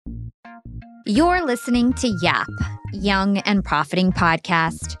You're listening to Yap, Young and Profiting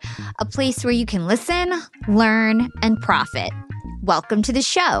Podcast, a place where you can listen, learn, and profit. Welcome to the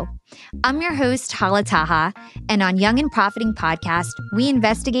show. I'm your host, Hala Taha, and on Young and Profiting Podcast, we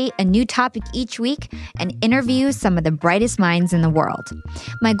investigate a new topic each week and interview some of the brightest minds in the world.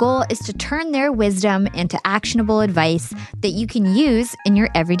 My goal is to turn their wisdom into actionable advice that you can use in your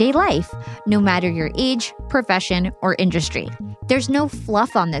everyday life, no matter your age, profession, or industry. There's no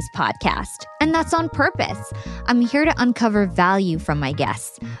fluff on this podcast, and that's on purpose. I'm here to uncover value from my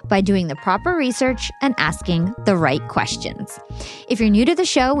guests by doing the proper research and asking the right questions. If you're new to the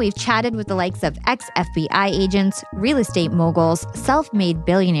show, we've chatted with the likes of ex-FBI agents, real estate moguls, self-made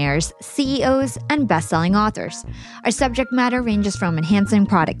billionaires, CEOs, and best-selling authors. Our subject matter ranges from enhancing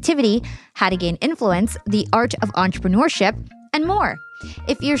productivity, how to gain influence, the art of entrepreneurship, and more.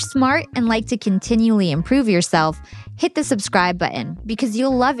 If you're smart and like to continually improve yourself, hit the subscribe button because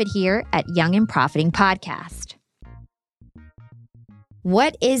you'll love it here at Young and Profiting Podcast.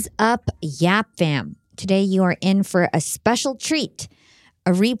 What is up, Yap fam? Today you are in for a special treat.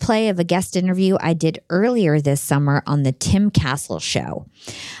 A replay of a guest interview I did earlier this summer on the Tim Castle Show.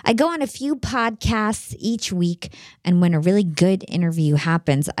 I go on a few podcasts each week, and when a really good interview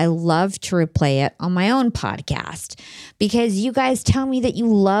happens, I love to replay it on my own podcast because you guys tell me that you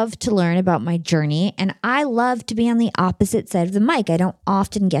love to learn about my journey, and I love to be on the opposite side of the mic. I don't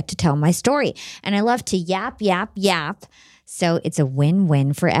often get to tell my story, and I love to yap, so it's a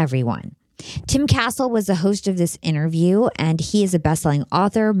win-win for everyone. Tim Castle was the host of this interview, and he is a best-selling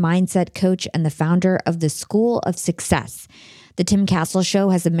author, mindset coach, and the founder of the School of Success. The Tim Castle Show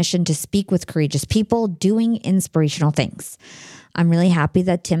has a mission to speak with courageous people doing inspirational things. I'm really happy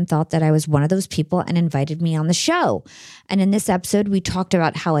that Tim thought that I was one of those people and invited me on the show. And in this episode, we talked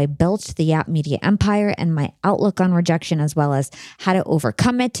about how I built the Yap Media empire and my outlook on rejection, as well as how to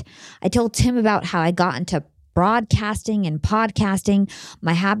overcome it. I told Tim about how I got into broadcasting and podcasting,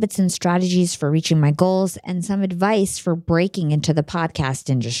 my habits and strategies for reaching my goals, and some advice for breaking into the podcast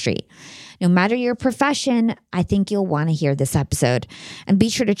industry. No matter your profession, I think you'll want to hear this episode. And be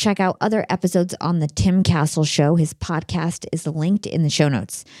sure to check out other episodes on the Tim Castle Show. His podcast is linked in the show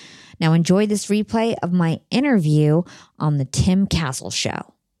notes. Now enjoy this replay of my interview on the Tim Castle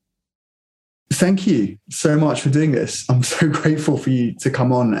Show. Thank you so much for doing this. I'm so grateful for you to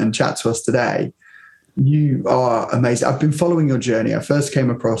come on and chat to us today. You are amazing. I've been following your journey. I first came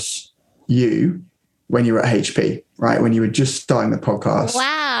across you when you were at HP, right? When you were just starting the podcast.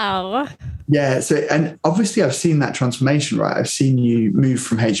 Wow. Yeah. So, and obviously I've seen that transformation, right? I've seen you move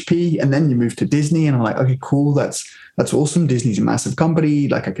from HP and then you moved to Disney, and I'm like, okay, cool. That's awesome. Disney's a massive company.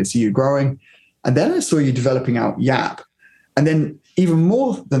 Like, I could see you growing. And then I saw you developing out Yap. And then even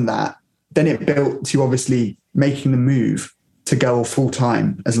more than that, then it built to obviously making the move to go full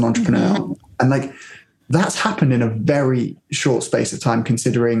time as an entrepreneur. Mm-hmm. And like, that's happened in a very short space of time,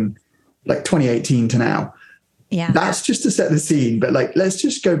 considering like 2018 to now. Yeah. That's just to set the scene. But like, let's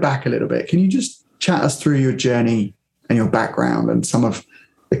just go back a little bit. Can you just chat us through your journey and your background and some of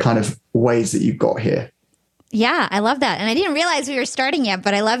the kind of ways that you got here? Yeah, I love that. And I didn't realize we were starting yet,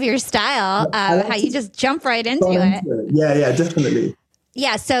 but I love your style, how you just jump right into it. Yeah, definitely.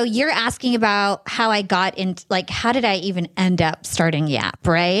 Yeah. So you're asking about how I got into, like, how did I even end up starting Yap,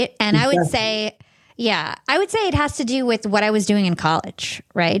 right? And exactly. I would say it has to do with what I was doing in college,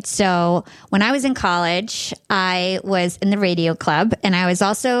 right? So when I was in college, I was in the radio club, and I was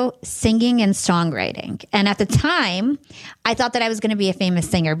also singing and songwriting. And at the time, I thought that I was going to be a famous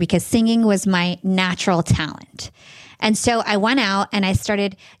singer because singing was my natural talent. And so I went out and I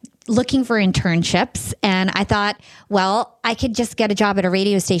started looking for internships, and I thought, well, I could just get a job at a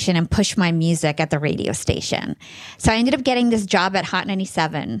radio station and push my music at the radio station. So I ended up getting this job at Hot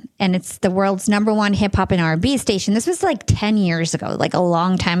 97, and it's the world's #1 hip hop and R&B station. This was like 10 years ago, like a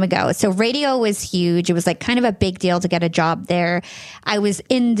long time ago. So radio was huge. It was like kind of a big deal to get a job there. I was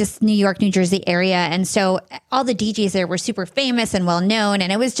in this New York, New Jersey area, and so all the DJs there were super famous and well known,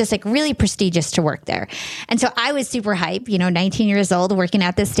 and it was just like really prestigious to work there. And so I was super hype, 19 years old, working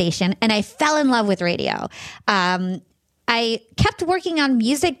at this station. And I fell in love with radio. I kept working on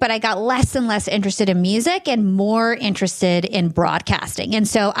music, but I got less and less interested in music and more interested in broadcasting. And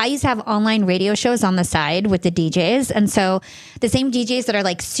so I used to have online radio shows on the side with the DJs. And so the same DJs that are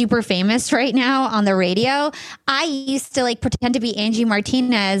like super famous right now on the radio, I used to like pretend to be Angie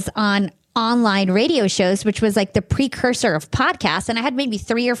Martinez on online radio shows, which was like the precursor of podcasts. And I had maybe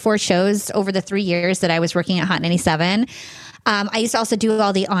 3 or 4 shows over the 3 years that I was working at Hot 97. I used to also do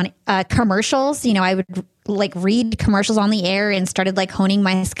all the commercials. I would like read commercials on the air and started like honing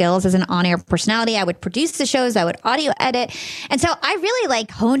my skills as an on-air personality. I would produce the shows, I would audio edit. And so I really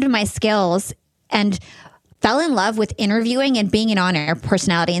like honed my skills and fell in love with interviewing and being an on-air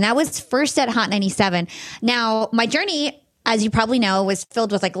personality. And that was first at Hot 97. Now, my journey, as you probably know, was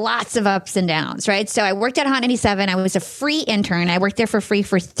filled with like lots of ups and downs, right? So I worked at Hot 97. I was a free intern. I worked there for free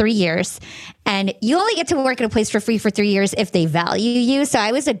for 3 years. And you only get to work at a place for free for 3 years if they value you. So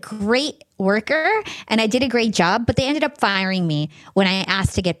I was a great worker and I did a great job, but they ended up firing me when I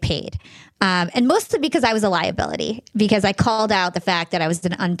asked to get paid. And mostly because I was a liability, because I called out the fact that I was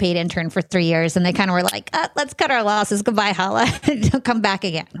an unpaid intern for 3 years. And they kind of were like, let's cut our losses. Goodbye, Hala. Don't come back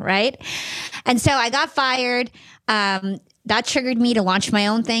again, right? And so I got fired. That triggered me to launch my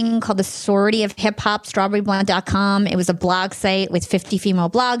own thing called the Sorority of Hip Hop, strawberryblonde.com. It was a blog site with 50 female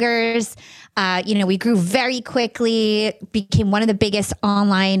bloggers. We grew very quickly, became one of the biggest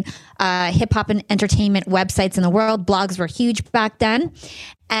online hip hop and entertainment websites in the world. Blogs were huge back then.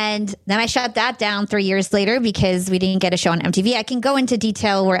 And then I shut that down 3 years later because we didn't get a show on MTV. I can go into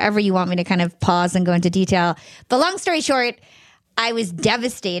detail wherever you want me to kind of pause and go into detail. But long story short, I was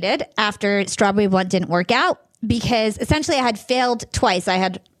devastated after Strawberry Blunt didn't work out because essentially I had failed twice. I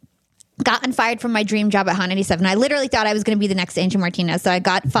had gotten fired from my dream job at Hot 97. I literally thought I was going to be the next Angie Martinez. So I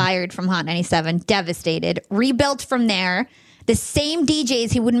got fired from Hot 97, devastated, rebuilt from there. The same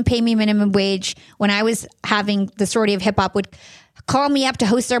DJs who wouldn't pay me minimum wage when I was having the Sorority of Hip Hop would call me up to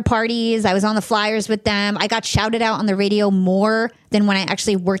host their parties. I was on the flyers with them. I got shouted out on the radio more than when I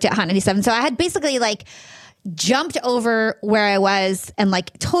actually worked at Hot 97. So I had basically like jumped over where I was and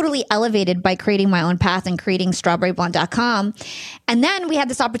like totally elevated by creating my own path and creating strawberryblonde.com. And then we had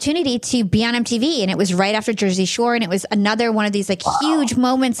this opportunity to be on MTV, and it was right after Jersey Shore. And it was another one of these like huge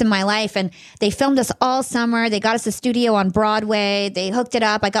moments in my life. And they filmed us all summer. They got us a studio on Broadway. They hooked it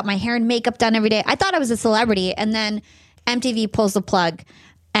up. I got my hair and makeup done every day. I thought I was a celebrity. And then MTV pulls the plug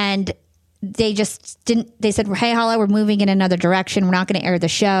and they just didn't, they said, hey, Hala, we're moving in another direction. We're not going to air the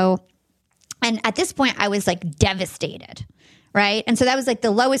show. And at this point, I was like devastated, right? And so that was like the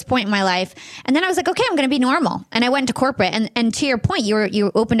lowest point in my life. And then I was like, okay, I'm going to be normal. And I went into corporate. And to your point,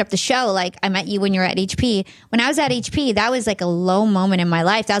 you opened up the show. Like I met you when you were at HP. When I was at HP, that was like a low moment in my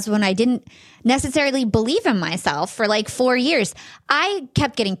life. That was when I didn't necessarily believe in myself for like 4 years. I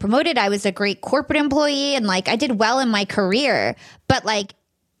kept getting promoted. I was a great corporate employee and like I did well in my career. But like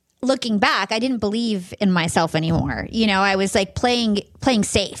looking back, I didn't believe in myself anymore. You know, I was like playing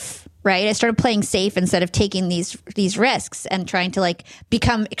safe. Right. I started playing safe instead of taking these risks and trying to like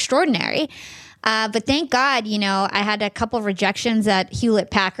become extraordinary. But thank God, you know, I had a couple of rejections at Hewlett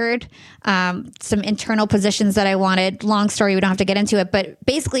Packard, some internal positions that I wanted. Long story, we don't have to get into it. But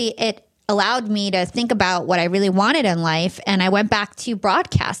basically, it allowed me to think about what I really wanted in life. And I went back to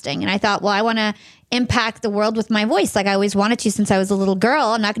broadcasting. And I thought, well, I want to impact the world with my voice like I always wanted to since I was a little girl.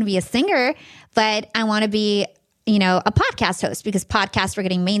 I'm not going to be a singer, but I want to be a podcast host because podcasts were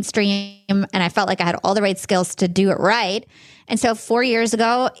getting mainstream and I felt like I had all the right skills to do it right. And so 4 years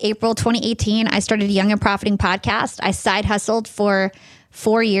ago, April 2018, I started a Young and Profiting podcast. I side hustled for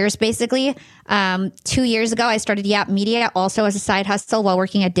 4 years, basically. 2 years ago, I started Yap Media also as a side hustle while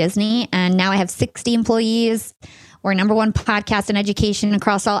working at Disney. And now I have 60 employees. We're number one podcast in education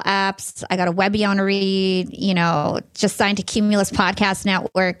across all apps. I got a Webionery, just signed to Cumulus Podcast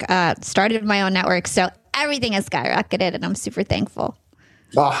Network, started my own network. So everything has skyrocketed and I'm super thankful.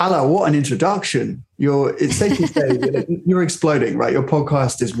 Oh, Hala, what an introduction. It's safe to say you're exploding, right? Your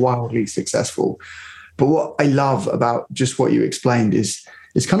podcast is wildly successful. But what I love about just what you explained is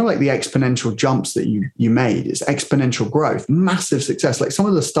it's kind of like the exponential jumps that you made. It's exponential growth, massive success. Like some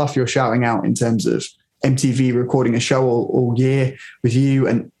of the stuff you're shouting out in terms of MTV recording a show all year with you.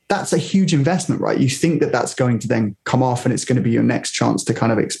 And that's a huge investment, right? You think that that's going to then come off and it's going to be your next chance to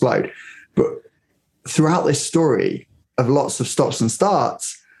kind of explode. But throughout this story of lots of stops and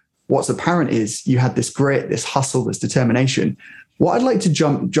starts, what's apparent is you had this grit, this hustle, this determination. What I'd like to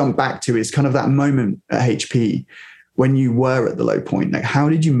jump back to is kind of that moment at HP when you were at the low point. Like, how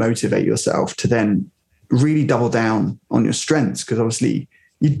did you motivate yourself to then really double down on your strengths? Because obviously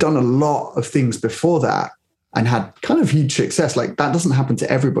you'd done a lot of things before that and had kind of huge success. Like that doesn't happen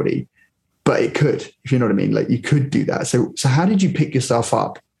to everybody, but it could, if you know what I mean. Like you could do that. So how did you pick yourself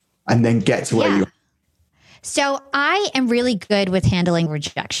up and then get to where you are? So I am really good with handling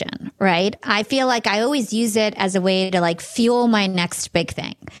rejection, right? I feel like I always use it as a way to like fuel my next big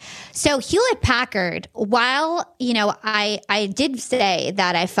thing. So Hewlett Packard, while, I did say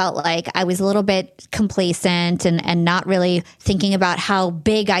that I felt like I was a little bit complacent and not really thinking about how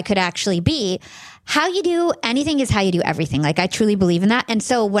big I could actually be. How you do anything is how you do everything. Like I truly believe in that. And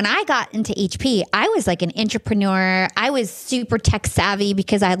so when I got into HP, I was like an entrepreneur. I was super tech savvy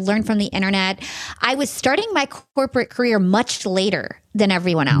because I had learned from the internet. I was starting my corporate career much later than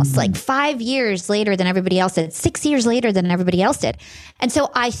everyone else, like 5 years later than everybody else did, 6 years later than everybody else did. And so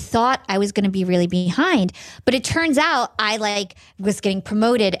I thought I was going to be really behind, but it turns out I like was getting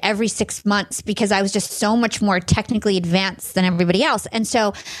promoted every 6 months because I was just so much more technically advanced than everybody else. And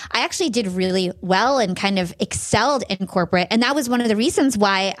so I actually did really well and kind of excelled in corporate. And that was one of the reasons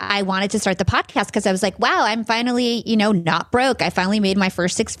why I wanted to start the podcast, because I was like, wow, I'm finally, not broke. I finally made my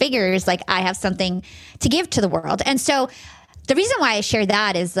first 6 figures. Like I have something to give to the world. And so the reason why I share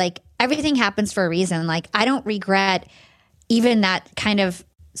that is like everything happens for a reason. Like I don't regret even that kind of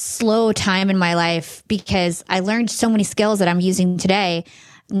slow time in my life because I learned so many skills that I'm using today.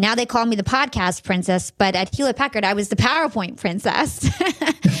 Now they call me the podcast princess, but at Hewlett Packard, I was the PowerPoint princess.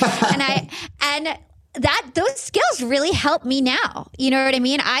 and those skills really help me now. You know what I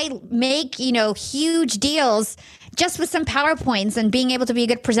mean? I make, huge deals just with some PowerPoints and being able to be a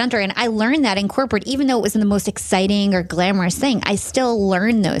good presenter. And I learned that in corporate, even though it wasn't the most exciting or glamorous thing, I still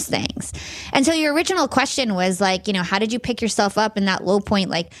learned those things. And so your original question was like, how did you pick yourself up in that low point?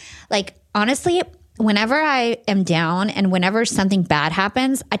 Like honestly, whenever I am down and whenever something bad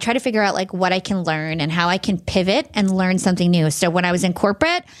happens, I try to figure out like what I can learn and how I can pivot and learn something new. So when I was in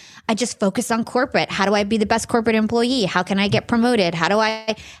corporate, I just focused on corporate. How do I be the best corporate employee? How can I get promoted? How do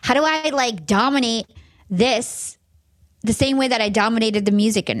I like dominate this the same way that I dominated the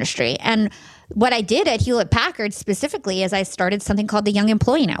music industry? And what I did at Hewlett Packard specifically is I started something called the Young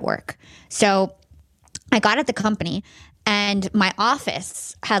Employee Network. So I got at the company and my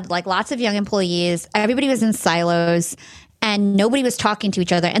office had like lots of young employees. Everybody was in silos and nobody was talking to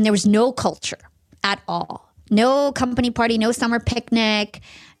each other. And there was no culture at all. No company party, no summer picnic.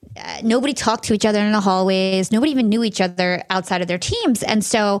 Nobody talked to each other in the hallways. Nobody even knew each other outside of their teams. And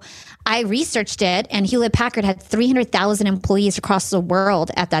so I researched it, and Hewlett Packard had 300,000 employees across the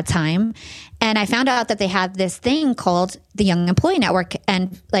world at that time. And I found out that they have this thing called the Young Employee Network.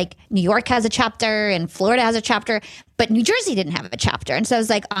 And like New York has a chapter and Florida has a chapter, but New Jersey didn't have a chapter. And so I was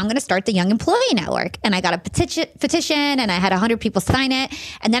like, I'm going to start the Young Employee Network. And I got a petition and I had 100 people sign it.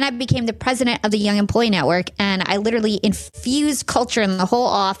 And then I became the president of the Young Employee Network. And I literally infused culture in the whole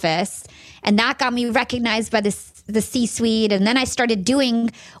office. And that got me recognized by the C-suite. And then I started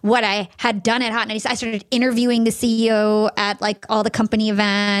doing what I had done at Hot 97. I started interviewing the CEO at like all the company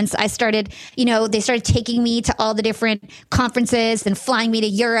events. I started, they started taking me to all the different conferences and flying me to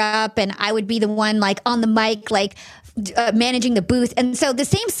Europe. And I would be the one like on the mic, like managing the booth. And so the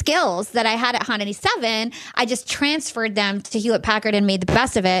same skills that I had at Hot 97, I just transferred them to Hewlett Packard and made the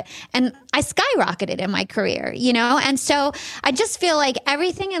best of it. And I skyrocketed in my career, And so I just feel like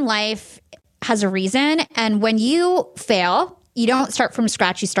everything in life has a reason. And when you fail, you don't start from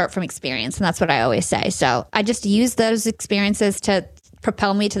scratch, you start from experience. And that's what I always say. So I just use those experiences to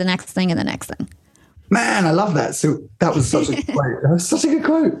propel me to the next thing and the next thing. Man, I love that. So that was such a good quote. That was such a good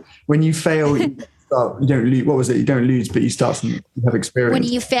quote. When you fail, you don't lose. What was it? You don't lose, but you start from, you have experience. When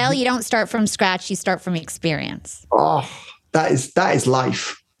you fail, you don't start from scratch, you start from experience. Oh, that is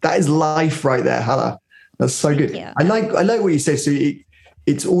life. That is life right there, Hala. That's so good. I like what you say. So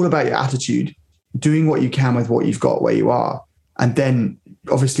it's all about your attitude, doing what you can with what you've got where you are. And then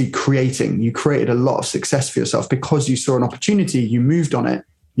obviously you created a lot of success for yourself because you saw an opportunity, you moved on it,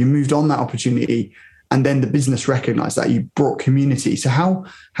 you moved on that opportunity. And then the business recognized that you brought community. So how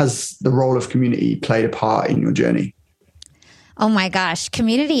has the role of community played a part in your journey? Oh my gosh,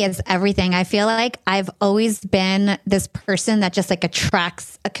 community is everything. I feel like I've always been this person that just like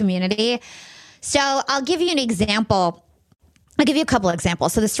attracts a community. So I'll give you an example. I'll give you a couple of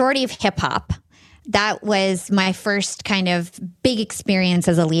examples. So the Sorority of Hip Hop, that was my first kind of big experience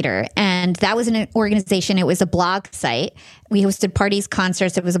as a leader. And that was an organization. It was a blog site. We hosted parties,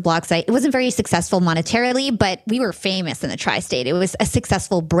 concerts. It was a blog site. It wasn't very successful monetarily, but we were famous in the tri-state. It was a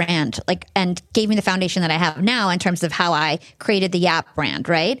successful brand, and gave me the foundation that I have now in terms of how I created the Yap brand,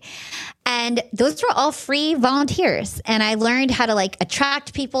 right? And those were all free volunteers. And I learned how to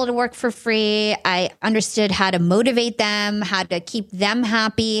attract people to work for free. I understood how to motivate them, how to keep them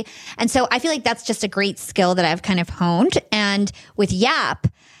happy. And so I feel like that's just a great skill that I've kind of honed. And with Yap,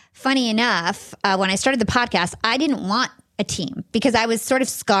 funny enough, when I started the podcast, I didn't want a team because I was sort of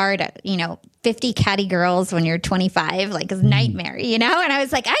scarred, 50 catty girls when you're 25, like a nightmare, And I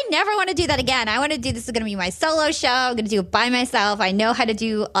was like, I never want to do that again. I want to do, this is going to be my solo show. I'm going to do it by myself. I know how to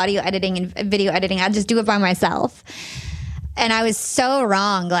do audio editing and video editing. I'll just do it by myself. And I was so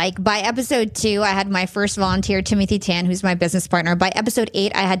wrong. By episode 2, I had my first volunteer, Timothy Tan, who's my business partner. By episode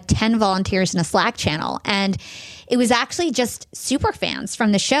 8, I had 10 volunteers in a Slack channel. And it was actually just super fans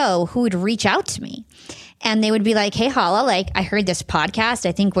from the show who would reach out to me. And they would be like, hey, Hala, I heard this podcast.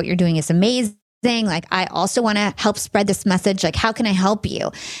 I think what you're doing is amazing. like, I also want to help spread this message. Like, how can I help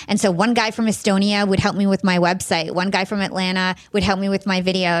you? And so one guy from Estonia would help me with my website. One guy from Atlanta would help me with my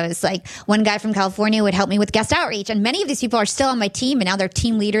videos. Like, one guy from California would help me with guest outreach. And many of these people are still on my team, and now they're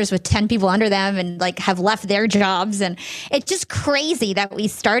team leaders with 10 people under them and like have left their jobs. And it's just crazy that we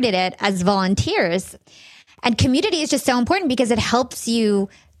started it as volunteers. And community is just so important because it helps you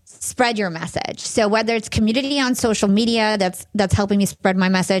spread your message. So whether it's community on social media, that's helping me spread my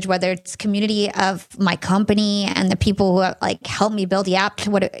message, whether it's community of my company and the people who like help me build the app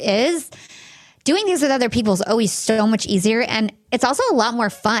to what it is, doing things with other people is always so much easier. And it's also a lot more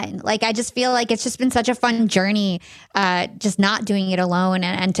fun. Like, I just feel like it's just been such a fun journey, just not doing it alone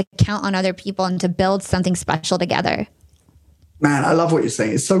and to count on other people and to build something special together. Man, I love what you're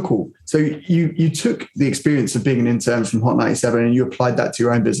saying. It's so cool. So you took the experience of being an intern from Hot 97 and you applied that to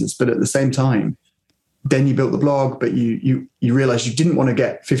your own business, but at the same time, then you built the blog, but you realized you didn't want to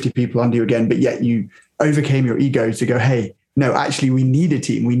get 50 people under you again, but yet you overcame your ego to go, hey, no, actually we need a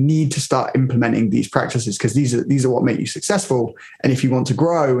team. We need to start implementing these practices because these are what make you successful. And if you want to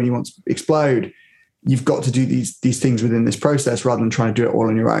grow and you want to explode, you've got to do these things within this process rather than trying to do it all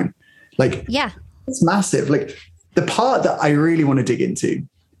on your own. Like, yeah, it's massive. Like, the part that I really want to dig into,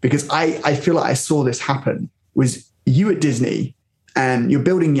 because I feel like I saw this happen, was you at Disney and you're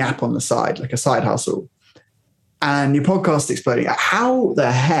building Yap on the side, like a side hustle, and your podcast exploding. How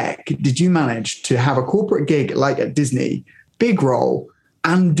the heck did you manage to have a corporate gig like at Disney, big role,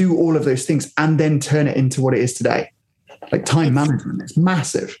 and do all of those things and then turn it into what it is today? Like, time management, it's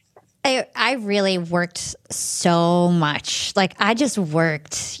massive. I really worked so much. Like, I just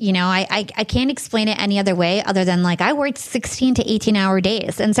worked, I can't explain it any other way other than like I worked 16 to 18 hour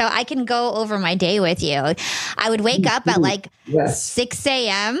days. And so I can go over my day with you. I would wake up at like 6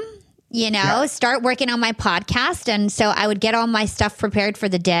 a.m., start working on my podcast. And so I would get all my stuff prepared for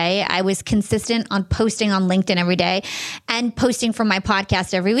the day. I was consistent on posting on LinkedIn every day and posting for my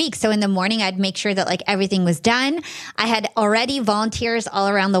podcast every week. So in the morning, I'd make sure that like everything was done. I had already volunteers all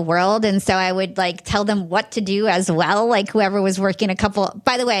around the world. And so I would like tell them what to do as well. Like, whoever was working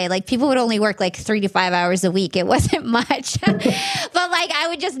by the way, like, people would only work like 3 to 5 hours a week. It wasn't much, but like, I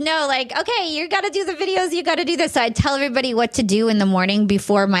would just know like, okay, you got to do the videos. You got to do this. So I'd tell everybody what to do in the morning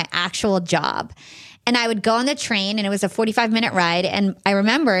before my actual job. And I would go on the train, and it was a 45-minute ride. And I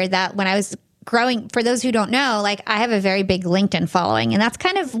remember that when I was growing, for those who don't know, like, I have a very big LinkedIn following, and that's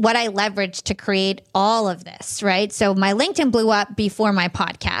kind of what I leveraged to create all of this, right? So my LinkedIn blew up before my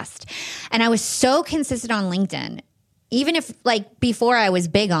podcast, and I was so consistent on LinkedIn. Even if like before I was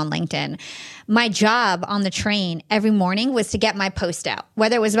big on LinkedIn, my job on the train every morning was to get my post out,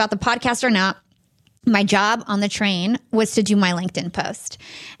 whether it was about the podcast or not. My job on the train was to do my LinkedIn post.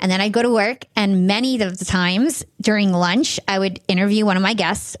 And then I'd go to work, and many of the times during lunch, I would interview one of my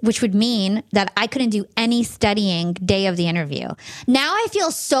guests, which would mean that I couldn't do any studying day of the interview. Now I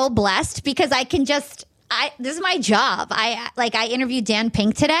feel so blessed because I can just, this is my job. I interviewed Dan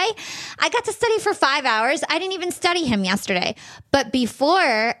Pink today. I got to study for 5 hours. I didn't even study him yesterday. But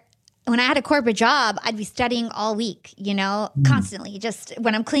before, when I had a corporate job, I'd be studying all week, constantly. Just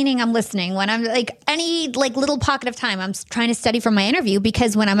when I'm cleaning, I'm listening. When I'm like any like little pocket of time, I'm trying to study for my interview,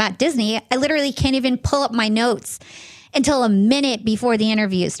 because when I'm at Disney, I literally can't even pull up my notes until a minute before the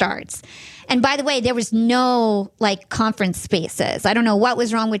interview starts. And by the way, there was no like conference spaces. I don't know what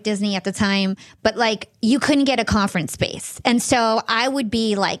was wrong with Disney at the time, but like you couldn't get a conference space. And so I would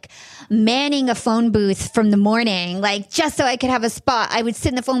be like manning a phone booth from the morning, like just so I could have a spot. I would sit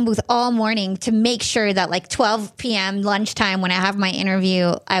in the phone booth all morning to make sure that like 12 p.m. lunchtime when I have my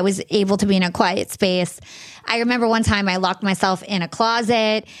interview, I was able to be in a quiet space. I remember one time I locked myself in a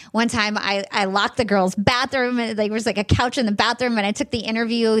closet. One time I locked the girls' bathroom. And there was like a couch in the bathroom, and I took the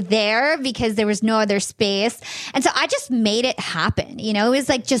interview there because there was no other space. And so I just made it happen. It was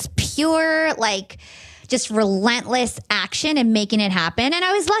like just pure, like just relentless action and making it happen. And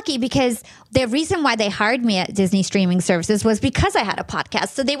I was lucky because the reason why they hired me at Disney Streaming Services was because I had a podcast.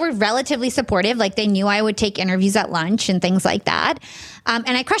 So they were relatively supportive. Like, they knew I would take interviews at lunch and things like that. And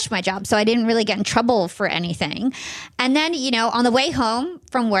I crushed my job. So I didn't really get in trouble for anything. And then, on the way home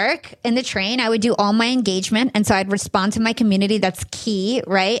from work in the train, I would do all my engagement. And so I'd respond to my community. That's key,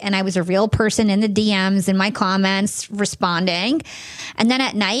 right? And I was a real person in the DMs, in my comments, responding. And then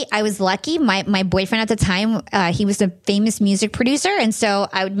at night, I was lucky. My boyfriend at the time, he was a famous music producer. And so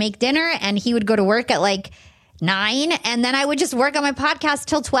I would make dinner, and he would go to work at like 9, and then I would just work on my podcast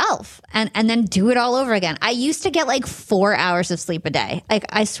till 12 and then do it all over again. I used to get like 4 hours of sleep a day. Like,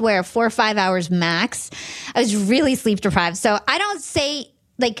 I swear, 4 or 5 hours max. I was really sleep deprived. So I don't say,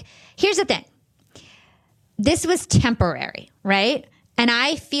 like, here's the thing. This was temporary, right? And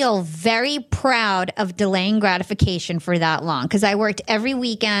I feel very proud of delaying gratification for that long because I worked every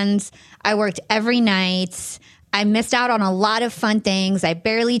weekend. I worked every night. I missed out on a lot of fun things. I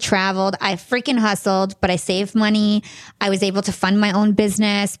barely traveled. I freaking hustled, but I saved money. I was able to fund my own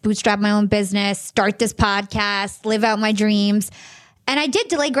business, bootstrap my own business, start this podcast, live out my dreams. And I did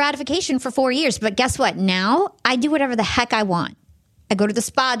delay gratification for 4 years. But guess what? Now I do whatever the heck I want. I go to the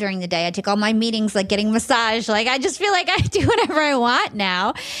spa during the day. I take all my meetings, like getting massage. Like I just feel like I do whatever I want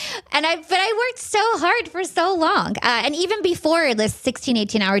now. But I worked so hard for so long. And even before this 16,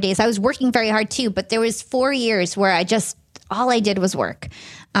 18-hour days, I was working very hard too. But there was 4 years where all I did was work.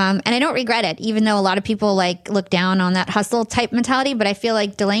 And I don't regret it, even though a lot of people like look down on that hustle type mentality. But I feel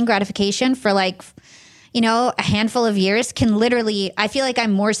like delaying gratification for like, a handful of years can literally, I feel like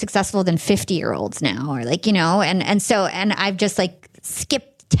I'm more successful than 50-year-olds now, or like, and I've just like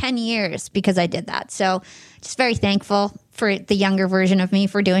skipped 10 years because I did that. So just very thankful for the younger version of me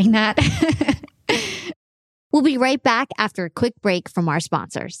for doing that. We'll be right back after a quick break from our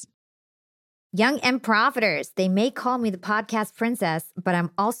sponsors. Young and Profiters, they may call me the podcast princess, but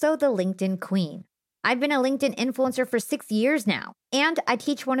I'm also the LinkedIn queen. I've been a LinkedIn influencer for 6 years now, and I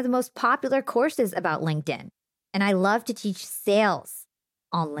teach one of the most popular courses about LinkedIn. And I love to teach sales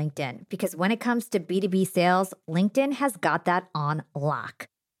on LinkedIn because when it comes to B2B sales, LinkedIn has got that on lock.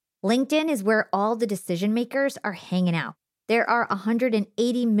 LinkedIn is where all the decision makers are hanging out. There are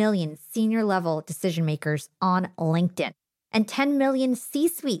 180 million senior level decision makers on LinkedIn and 10 million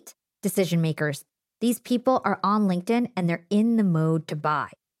C-suite decision makers. These people are on LinkedIn and they're in the mode to buy.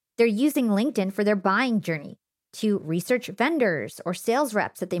 They're using LinkedIn for their buying journey, to research vendors or sales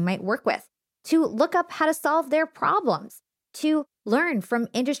reps that they might work with, to look up how to solve their problems, to learn from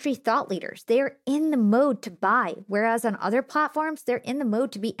industry thought leaders. They are in the mode to buy, whereas on other platforms, they're in the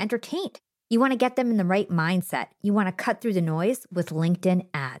mode to be entertained. You want to get them in the right mindset. You want to cut through the noise with LinkedIn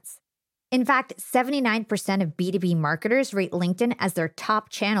ads. In fact, 79% of B2B marketers rate LinkedIn as their top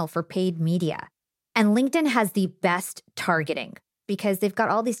channel for paid media. And LinkedIn has the best targeting because they've got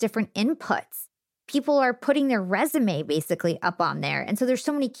all these different inputs. People are putting their resume basically up on there. And so there's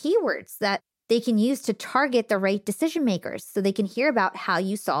so many keywords that they can use to target the right decision makers so they can hear about how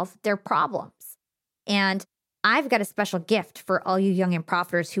you solve their problems. And I've got a special gift for all you young and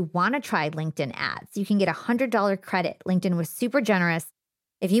profiters who want to try LinkedIn ads. You can get a $100 credit. LinkedIn was super generous.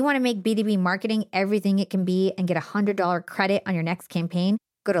 If you want to make B2B marketing everything it can be and get a $100 credit on your next campaign,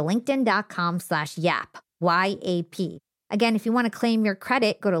 go to linkedin.com/YAP, YAP. Again, if you want to claim your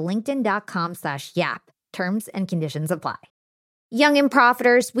credit, go to linkedin.com/YAP. Terms and conditions apply. Young and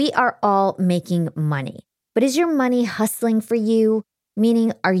profiters, we are all making money. But is your money hustling for you?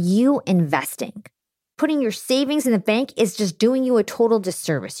 Meaning, are you investing? Putting your savings in the bank is just doing you a total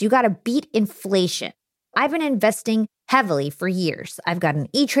disservice. You got to beat inflation. I've been investing heavily for years. I've got an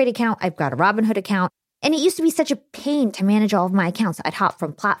E-Trade account. I've got a Robinhood account. And it used to be such a pain to manage all of my accounts. I'd hop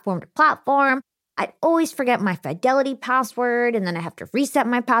from platform to platform. I'd always forget my Fidelity password, and then I have to reset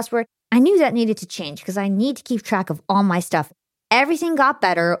my password. I knew that needed to change because I need to keep track of all my stuff. Everything got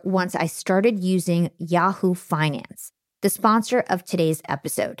better once I started using Yahoo Finance, the sponsor of today's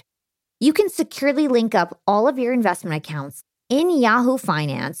episode. You can securely link up all of your investment accounts in Yahoo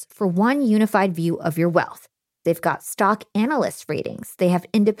Finance for one unified view of your wealth. They've got stock analyst ratings. They have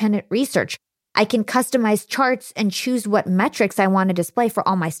independent research. I can customize charts and choose what metrics I want to display for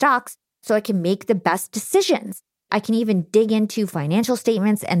all my stocks so I can make the best decisions. I can even dig into financial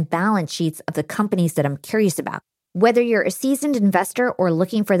statements and balance sheets of the companies that I'm curious about. Whether you're a seasoned investor or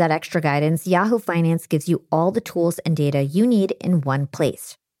looking for that extra guidance, Yahoo Finance gives you all the tools and data you need in one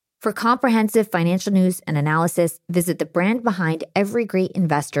place. For comprehensive financial news and analysis, visit the brand behind every great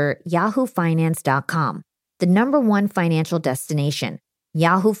investor, yahoofinance.com, the #1 financial destination,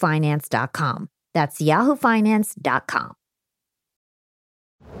 yahoofinance.com. That's yahoofinance.com.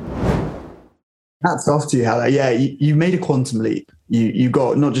 Hats off to you, Hala. Yeah, you made a quantum leap. You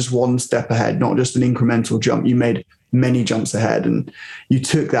got not just one step ahead, not just an incremental jump. You made many jumps ahead, and you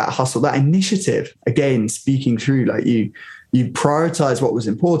took that hustle, that initiative. Again, speaking through, like you prioritized what was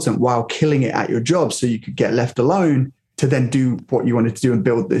important while killing it at your job, so you could get left alone to then do what you wanted to do and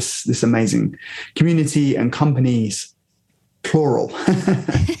build this amazing community and companies, plural.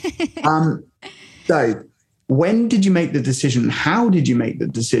 So, when did you make the decision? How did you make the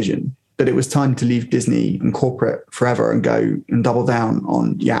decision that it was time to leave Disney and corporate forever and go and double down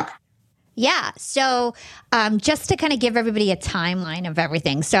on Yap? Yeah. So just to kind of give everybody a timeline of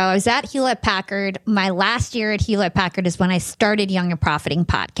everything. So I was at Hewlett Packard. My last year at Hewlett Packard is when I started Young and Profiting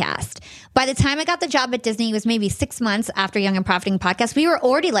Podcast. By the time I got the job at Disney, it was maybe 6 months after Young and Profiting Podcast. We were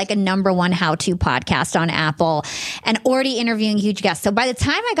already like a #1 how-to podcast on Apple and already interviewing huge guests. So by the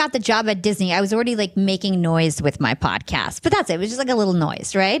time I got the job at Disney, I was already like making noise with my podcast. But that's it. It was just like a little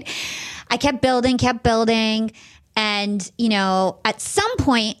noise, right? I kept building. And, at some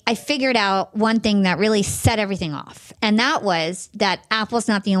point, I figured out one thing that really set everything off. And that was that Apple's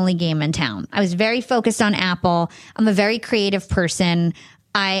not the only game in town. I was very focused on Apple. I'm a very creative person.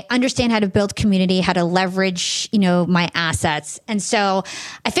 I understand how to build community, how to leverage, my assets. And so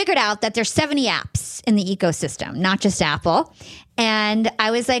I figured out that there's 70 apps in the ecosystem, not just Apple. And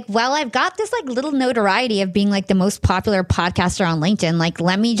I was like, well, I've got this like little notoriety of being like the most popular podcaster on LinkedIn. Like,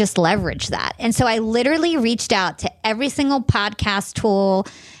 let me just leverage that. And so I literally reached out to every single podcast tool,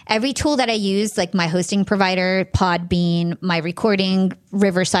 every tool that I use, like my hosting provider, Podbean, my recording,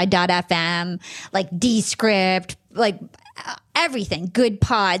 Riverside.fm, like Descript, like everything, Good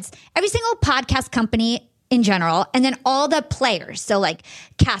Pods, every single podcast company in general, and then all the players. So like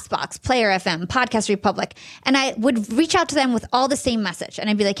Castbox, Player FM, Podcast Republic. And I would reach out to them with all the same message. And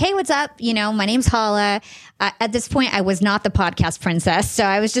I'd be like, hey, what's up? My name's Hala. At this point, I was not the podcast princess. So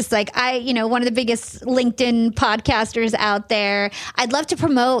I was just like, one of the biggest LinkedIn podcasters out there. I'd love to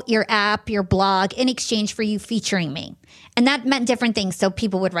promote your app, your blog in exchange for you featuring me. And that meant different things. So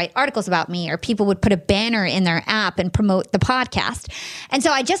people would write articles about me, or people would put a banner in their app and promote the podcast. And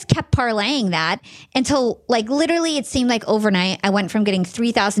so I just kept parlaying that until like literally it seemed like overnight I went from getting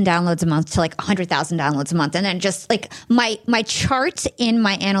 3,000 downloads a month to like 100,000 downloads a month. And then just like my chart in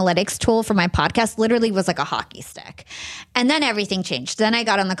my analytics tool for my podcast literally was like a hockey stick. And then everything changed. Then I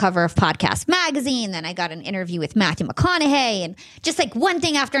got on the cover of Podcast Magazine. Then I got an interview with Matthew McConaughey, and just like one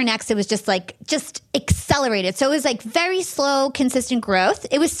thing after next, it was just accelerated. So it was like very slow, consistent growth.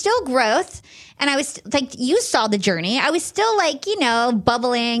 It was still growth. And I was like, you saw the journey. I was still like,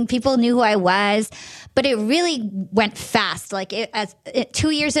 bubbling. People knew who I was, but it really went fast. Like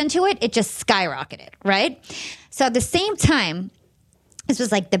 2 years into it, it just skyrocketed. Right. So at the same time, this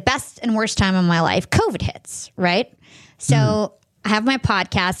was like the best and worst time of my life. COVID hits. Right. So I have my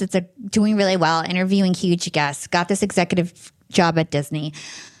podcast. It's doing really well, interviewing huge guests, got this executive job at Disney.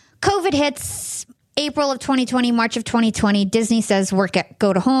 COVID hits April of 2020, March of 2020. Disney says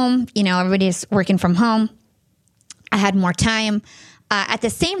go to home. Everybody's working from home. I had more time. At the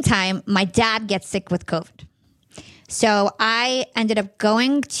same time, my dad gets sick with COVID. So I ended up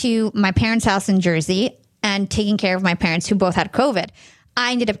going to my parents' house in Jersey and taking care of my parents who both had COVID.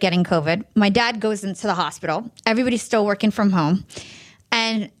 I ended up getting COVID. My dad goes into the hospital. Everybody's still working from home.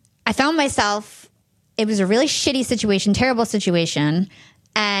 And I found myself, it was a really shitty situation, terrible situation.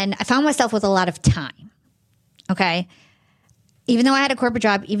 And I found myself with a lot of time. Okay. Even though I had a corporate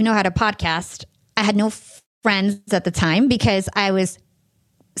job, even though I had a podcast, I had no friends at the time because I was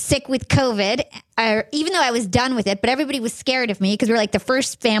sick with COVID, even though I was done with it, but everybody was scared of me because we were like the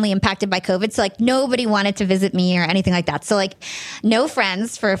first family impacted by COVID. So like nobody wanted to visit me or anything like that. So like no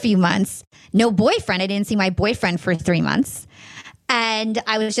friends for a few months, no boyfriend. I didn't see my boyfriend for 3 months. And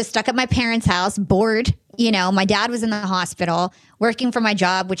I was just stuck at my parents' house, bored. My dad was in the hospital working for my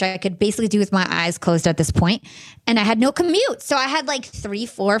job, which I could basically do with my eyes closed at this point. And I had no commute. So I had like 3,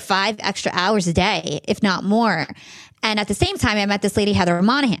 4, 5 extra hours a day, if not more. And at the same time, I met this lady, Heather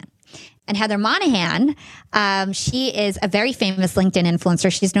Monahan. And Heather Monahan, she is a very famous LinkedIn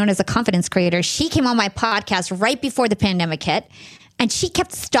influencer. She's known as a confidence creator. She came on my podcast right before the pandemic hit. And she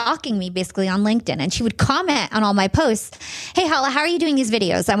kept stalking me basically on LinkedIn. And she would comment on all my posts. Hey, Hala, how are you doing these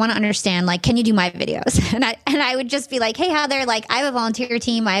videos? I want to understand, like, can you do my videos? And I would just be like, hey, Heather, like, I have a volunteer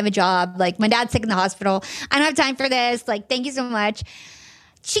team. I have a job. Like, my dad's sick in the hospital. I don't have time for this. Like, thank you so much.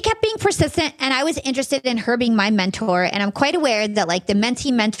 She kept being persistent, and I was interested in her being my mentor. And I'm quite aware that like the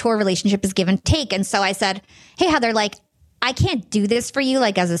mentee-mentor relationship is give and take. And so I said, hey, Heather, like, I can't do this for you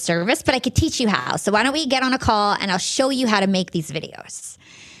like as a service, but I could teach you how. So why don't we get on a call and I'll show you how to make these videos.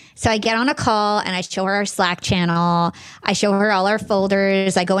 So I get on a call and I show her our Slack channel. I show her all our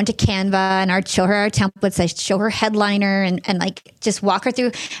folders. I go into Canva and I show her our templates. I show her headliner and like just walk her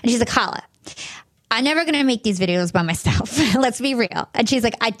through. And she's like, Hala, I'm never going to make these videos by myself. Let's be real. And she's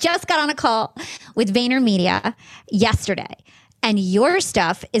like, I just got on a call with VaynerMedia yesterday and your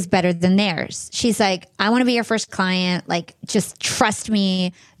stuff is better than theirs. She's like, I want to be your first client. Like, just trust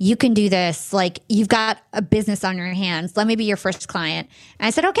me. You can do this. Like, you've got a business on your hands. Let me be your first client. And I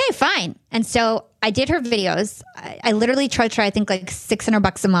said, okay, fine. And so I did her videos. I literally tried, I think like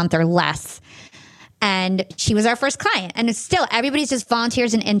 $600 a month or less. And she was our first client. And it's still, everybody's just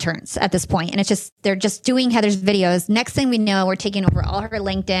volunteers and interns at this point. And it's just, they're just doing Heather's videos. Next thing we know, we're taking over all her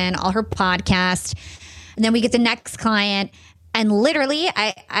LinkedIn, all her podcast. And then we get the next client. And literally,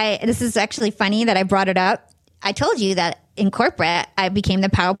 this is actually funny that I brought it up. I told you that in corporate, I became the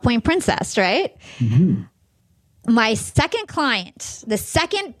PowerPoint princess, right? Mm-hmm. My second client, the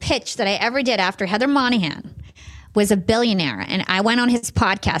second pitch that I ever did after Heather Monahan, was a billionaire, and I went on his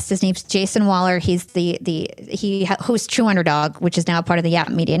podcast. His name's Jason Waller. He's he hosts True Underdog, which is now a part of the Yap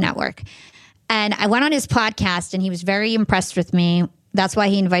Media Network. And I went on his podcast, and he was very impressed with me. That's why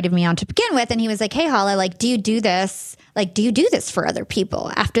he invited me on to begin with. And he was like, "Hey, Hala, like, do you do this? Like, do you do this for other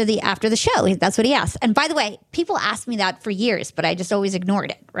people after the show?" That's what he asked. And by the way, people asked me that for years, but I just always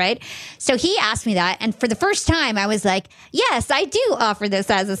ignored it, right? So he asked me that. And for the first time, I was like, yes, I do offer this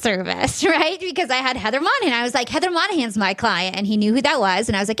as a service, right? Because I had Heather Monahan. I was like, Heather Monahan's my client. And he knew who that was.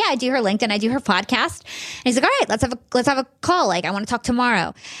 And I was like, yeah, I do her LinkedIn. I do her podcast. And he's like, all right, let's have a call. Like, I want to talk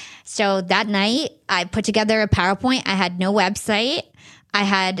tomorrow. So that night, I put together a PowerPoint. I had no website. I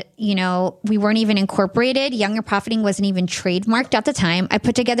had, we weren't even incorporated. Younger Profiting wasn't even trademarked at the time. I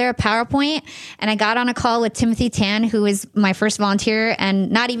put together a PowerPoint and I got on a call with Timothy Tan, who is my first volunteer and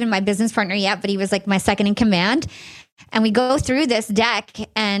not even my business partner yet, but he was like my second in command. And we go through this deck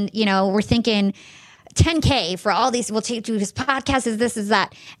and, we're thinking $10K for all these. We'll do his podcast, is this, is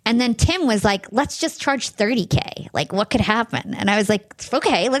that. And then Tim was like, let's just charge $30K. Like, what could happen? And I was like,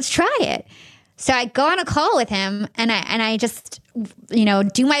 okay, let's try it. So I go on a call with him and I just,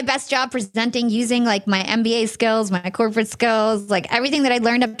 do my best job presenting using like my MBA skills, my corporate skills, like everything that I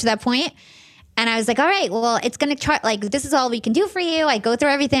learned up to that point. And I was like, all right, well, it's going to try, like, this is all we can do for you. I go through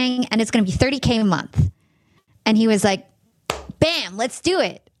everything and it's going to be $30K a month. And he was like, bam, let's do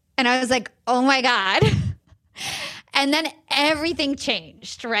it. And I was like, oh my God. And then everything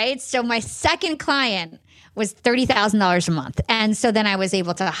changed, right? So my second client was $30,000 a month. And so then I was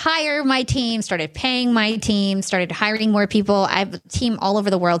able to hire my team, started paying my team, started hiring more people. I have a team all over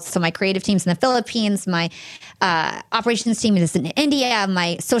the world. So my creative team's in the Philippines, my operations team is in India,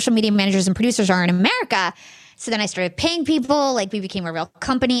 my social media managers and producers are in America. So then I started paying people, like we became a real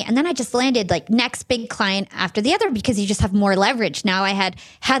company. And then I just landed like next big client after the other because you just have more leverage. Now I had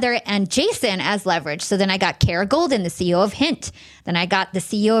Heather and Jason as leverage. So then I got Kara Golden, the CEO of Hint. Then I got the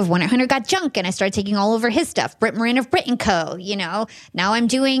CEO of 1-800-GOT-JUNK and I started taking all over his stuff. Britt Morin of Brit & Co. Now I'm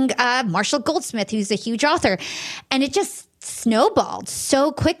doing Marshall Goldsmith, who's a huge author. And it just snowballed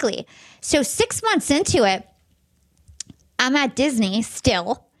so quickly. So 6 months into it, I'm at Disney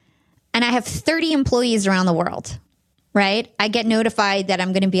still. And I have 30 employees around the world, right? I get notified that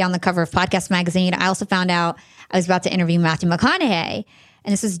I'm going to be on the cover of Podcast Magazine. I also found out I was about to interview Matthew McConaughey.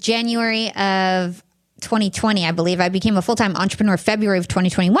 And this was January of 2020, I believe. I became a full-time entrepreneur February of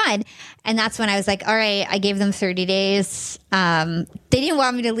 2021. And that's when I was like, all right, I gave them 30 days. They didn't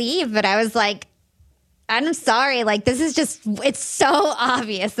want me to leave, but I was like, I'm sorry. Like, this is just, it's so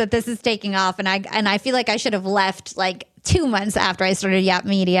obvious that this is taking off. And I feel like I should have left like 2 months after I started Yap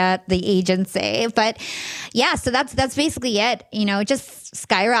Media, the agency. But yeah, so that's basically it. It just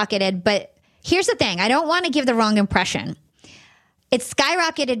skyrocketed. But here's the thing. I don't want to give the wrong impression. It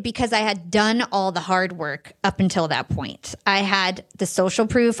skyrocketed because I had done all the hard work up until that point. I had the social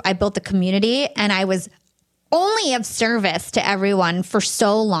proof. I built the community and I was only of service to everyone for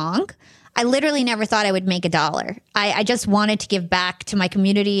so long. I literally never thought I would make $1. I just wanted to give back to my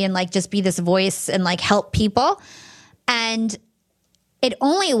community and like just be this voice and like help people. And it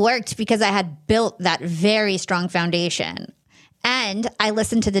only worked because I had built that very strong foundation and I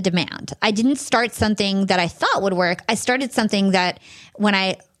listened to the demand. I didn't start something that I thought would work. I started something that when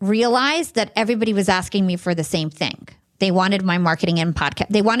I realized that everybody was asking me for the same thing. They wanted my marketing and podcast.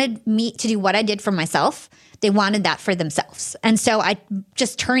 They wanted me to do what I did for myself. They wanted that for themselves. And so I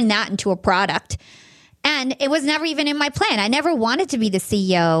just turned that into a product. And it was never even in my plan. I never wanted to be the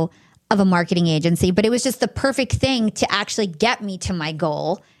CEO of a marketing agency, but it was just the perfect thing to actually get me to my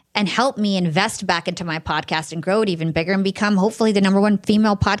goal and help me invest back into my podcast and grow it even bigger and become hopefully the #1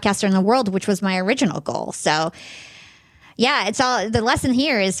 female podcaster in the world, which was my original goal. So yeah, it's all, the lesson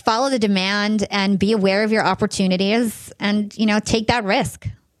here is follow the demand and be aware of your opportunities and, take that risk.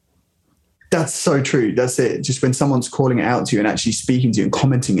 That's so true. That's it. Just when someone's calling it out to you and actually speaking to you and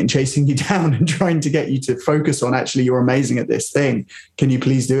commenting and chasing you down and trying to get you to focus on actually you're amazing at this thing. Can you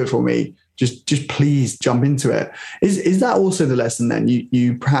please do it for me? Just please jump into it. Is that also the lesson then?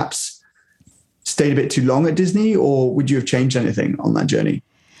 You perhaps stayed a bit too long at Disney, or would you have changed anything on that journey?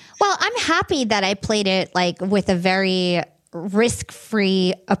 Well, I'm happy that I played it like with a very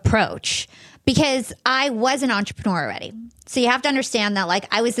risk-free approach because I was an entrepreneur already. So you have to understand that like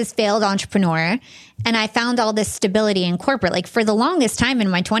I was this failed entrepreneur and I found all this stability in corporate. Like for the longest time in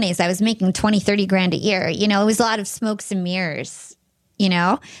my 20s, I was making 20, 30 grand a year. You know, it was a lot of smokes and mirrors, you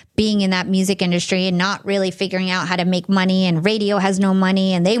know, being in that music industry and not really figuring out how to make money, and radio has no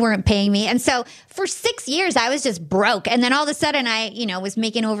money and they weren't paying me. And so for 6 years, I was just broke. And then all of a sudden I, you know, was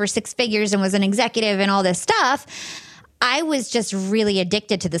making over 6 figures and was an executive and all this stuff. I was just really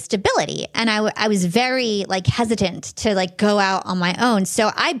addicted to the stability, and I was very like hesitant to like go out on my own. So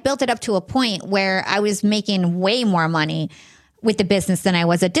I built it up to a point where I was making way more money with the business than I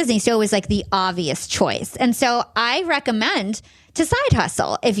was at Disney. So it was like the obvious choice. And so I recommend to side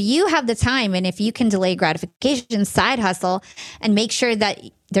hustle. If you have the time and if you can delay gratification, side hustle and make sure that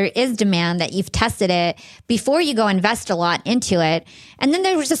there is demand, that you've tested it before you go invest a lot into it. And then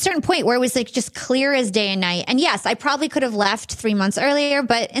there was a certain point where it was like just clear as day and night. And yes, I probably could have left 3 months earlier,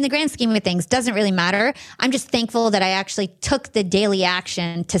 but in the grand scheme of things, doesn't really matter. I'm just thankful that I actually took the daily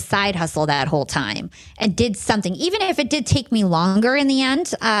action to side hustle that whole time and did something, even if it did take me longer in the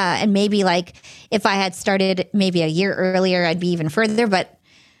end. And maybe like if I had started maybe a year earlier, I'd be even further. But,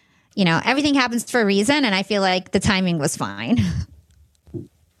 you know, everything happens for a reason. And I feel like the timing was fine.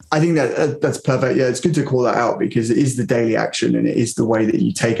 I think that's perfect. Yeah, it's good to call that out because it is the daily action and it is the way that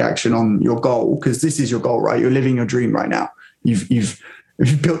you take action on your goal, because this is your goal, right? You're living your dream right now. You've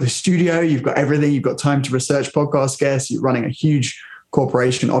built the studio, you've got everything, you've got time to research podcast guests, you're running a huge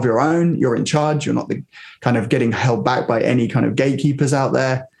corporation of your own, you're in charge, you're not the kind of getting held back by any kind of gatekeepers out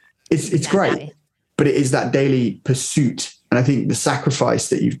there. It's great, but it is that daily pursuit. And I think the sacrifice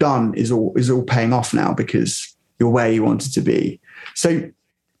that you've done is all paying off now because you're where you wanted to be. So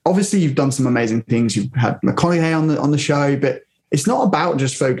obviously, you've done some amazing things. You've had McConaughey on the show, but it's not about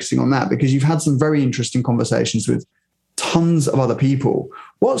just focusing on that because you've had some very interesting conversations with tons of other people.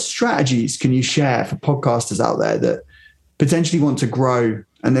 What strategies can you share for podcasters out there that potentially want to grow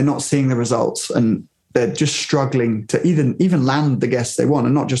and they're not seeing the results and they're just struggling to even land the guests they want,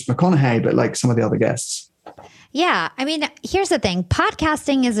 and not just McConaughey, but like some of the other guests? Yeah. I mean, here's the thing.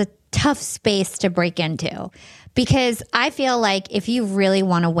 Podcasting is a tough space to break into because I feel like if you really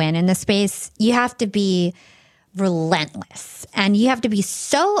want to win in this space, you have to be relentless and you have to be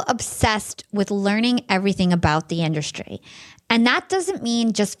so obsessed with learning everything about the industry. And that doesn't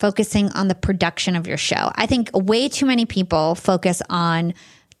mean just focusing on the production of your show. I think way too many people focus on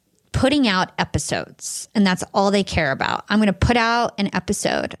putting out episodes and that's all they care about. I'm going to put out an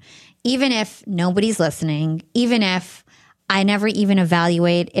episode, even if nobody's listening, even if I never even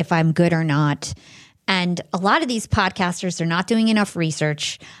evaluate if I'm good or not. And a lot of these podcasters are not doing enough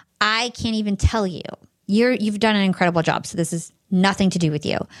research. I can't even tell you. You've done an incredible job. So this is nothing to do with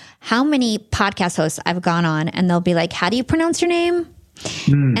you. How many podcast hosts I've gone on and they'll be like, how do you pronounce your name?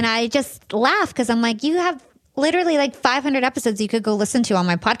 And I just laugh because I'm like, you have literally like 500 episodes you could go listen to on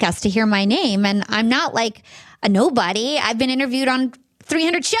my podcast to hear my name. And I'm not like a nobody. I've been interviewed on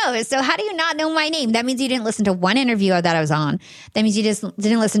 300 shows. So how do you not know my name? That means you didn't listen to one interview that I was on. That means you just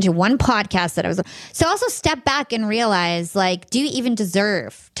didn't listen to one podcast that I was on. So also step back and realize, like, do you even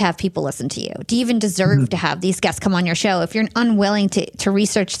deserve to have people listen to you? Do you even deserve to have these guests come on your show if you're unwilling to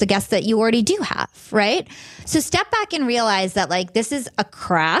research the guests that you already do have, right? So step back and realize that, like, this is a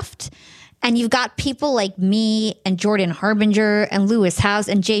craft. And you've got people like me and Jordan Harbinger and Lewis Howes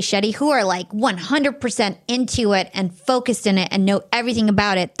and Jay Shetty who are like 100% into it and focused in it and know everything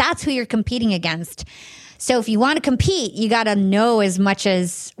about it. That's who you're competing against. So if you want to compete, you got to know as much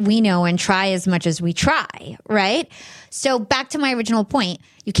as we know and try as much as we try, right? So back to my original point,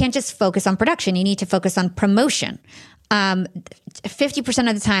 you can't just focus on production. You need to focus on promotion. 50%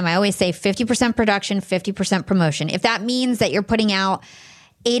 of the time, I always say 50% production, 50% promotion. If that means that you're putting out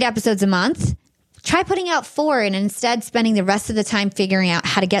 8 episodes a month, try putting out 4 and instead spending the rest of the time figuring out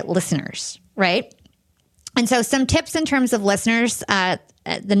how to get listeners, right? And so some tips in terms of listeners, the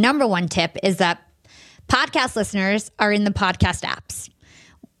number one tip is that podcast listeners are in the podcast apps.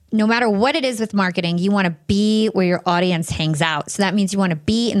 No matter what it is with marketing, you want to be where your audience hangs out. So that means you want to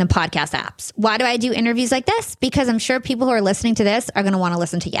be in the podcast apps. Why do I do interviews like this? Because I'm sure people who are listening to this are going to want to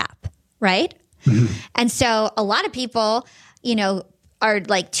listen to Yap, right? And so a lot of people, you know, are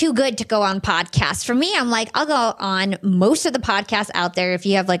like too good to go on podcasts. For me, I'm like, I'll go on most of the podcasts out there if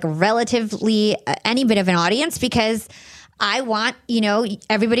you have like relatively any bit of an audience, because I want, you know,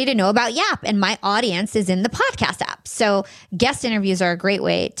 everybody to know about Yap, and my audience is in the podcast app. So guest interviews are a great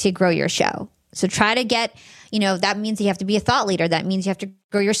way to grow your show. So try to get, you know, that means you have to be a thought leader. That means you have to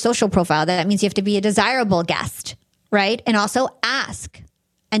grow your social profile. That means you have to be a desirable guest, right? And also ask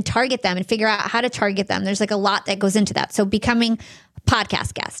and target them and figure out how to target them. There's like a lot that goes into that. So becoming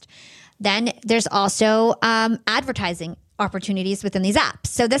podcast guest. Then there's also advertising. opportunities within these apps.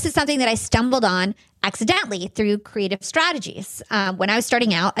 So this is something that I stumbled on accidentally through creative strategies. When I was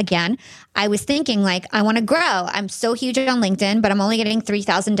starting out, again, I was thinking like, I want to grow. I'm so huge on LinkedIn, but I'm only getting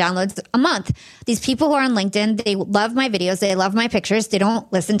 3,000 downloads a month. These people who are on LinkedIn, they love my videos. They love my pictures. They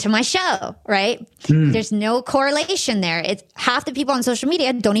don't listen to my show, right? There's no correlation there. It's half the people on social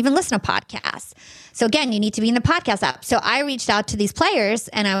media don't even listen to podcasts. So again, you need to be in the podcast app. So I reached out to these players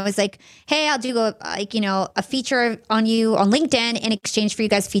and I was like, hey, I'll do a feature on you on LinkedIn in exchange for you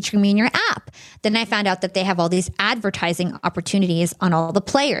guys featuring me in your app. Then I found out that they have all these advertising opportunities on all the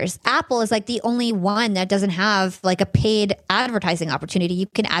players. Apple is like the only one that doesn't have like a paid advertising opportunity. You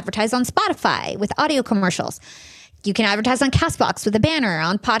can advertise on Spotify with audio commercials. You can advertise on CastBox with a banner,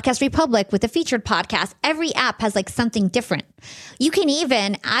 on Podcast Republic with a featured podcast. Every app has like something different. You can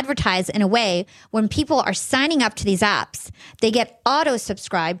even advertise in a way when people are signing up to these apps, they get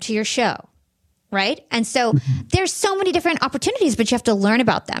auto-subscribed to your show, right? And so there's so many different opportunities, but you have to learn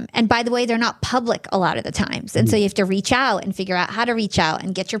about them. And by the way, they're not public a lot of the times. And so you have to reach out and figure out how to reach out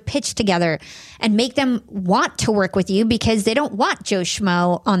and get your pitch together and make them want to work with you because they don't want Joe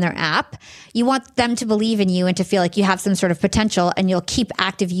Schmo on their app. You want them to believe in you and to feel like you have some sort of potential and you'll keep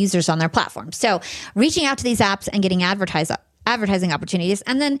active users on their platform. So reaching out to these apps and getting advertising opportunities.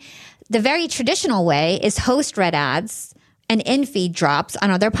 And then the very traditional way is host read ads and in-feed drops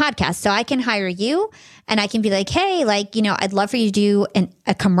on other podcasts. So I can hire you and I can be like, hey, I'd love for you to do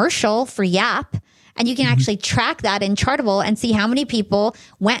a commercial for Yap. And you can actually track that in Chartable and see how many people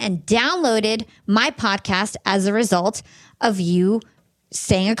went and downloaded my podcast as a result of you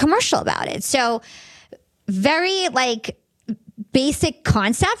saying a commercial about it. So very basic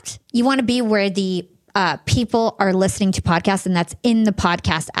concept. You want to be where the people are listening to podcasts, and that's in the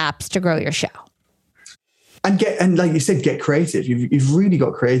podcast apps to grow your show. And like you said, get creative. You've really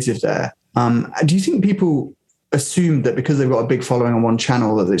got creative there. Do you think people assume that because they've got a big following on one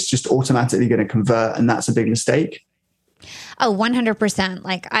channel that it's just automatically going to convert, and that's a big mistake? Oh,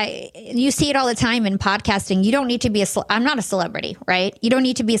 100%. You see it all the time in podcasting. You don't need to be I'm not a celebrity, right? You don't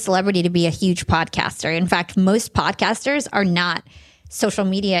need to be a celebrity to be a huge podcaster. In fact, most podcasters are not social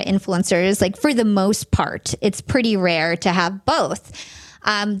media influencers. For the most part, it's pretty rare to have both.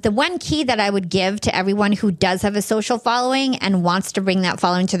 The one key that I would give to everyone who does have a social following and wants to bring that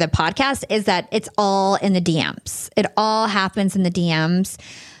following to the podcast is that it's all in the DMs. It all happens in the DMs.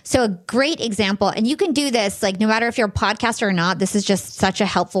 So a great example, and you can do this, no matter if you're a podcaster or not, this is just such a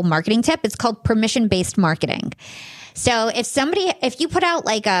helpful marketing tip. It's called permission-based marketing. So if you put out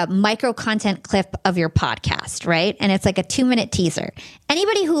a micro content clip of your podcast, right? And it's a 2-minute teaser.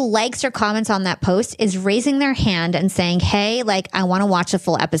 Anybody who likes or comments on that post is raising their hand and saying, hey, I want to watch the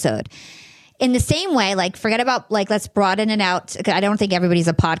full episode. In the same way, forget about let's broaden it out. I don't think everybody's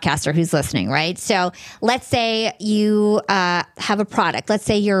a podcaster who's listening, right? So let's say you have a product. Let's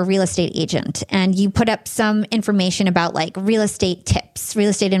say you're a real estate agent and you put up some information about real estate tips, real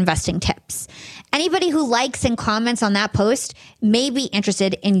estate investing tips. Anybody who likes and comments on that post may be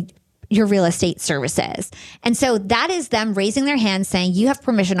interested in your real estate services. And so that is them raising their hand saying, you have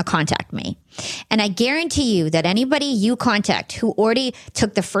permission to contact me. And I guarantee you that anybody you contact who already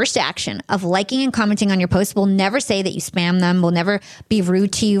took the first action of liking and commenting on your post will never say that you spam them, will never be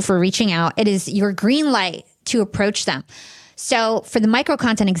rude to you for reaching out. It is your green light to approach them. So for the micro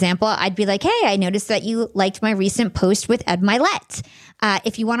content example, I'd be like, hey, I noticed that you liked my recent post with Ed Milet.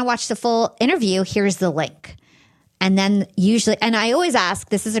 If you want to watch the full interview, here's the link. And then and I always ask,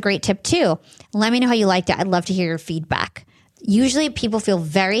 this is a great tip too, let me know how you liked it. I'd love to hear your feedback. Usually people feel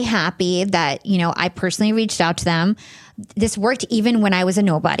very happy that, I personally reached out to them. This worked even when I was a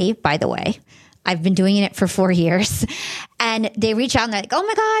nobody, by the way. I've been doing it for 4 years. And they reach out and they're like, oh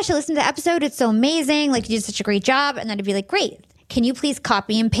my gosh, I listened to the episode. It's so amazing. You did such a great job. And then I'd be like, great. Can you please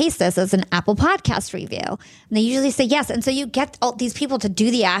copy and paste this as an Apple Podcast review? And they usually say yes. And so you get all these people to do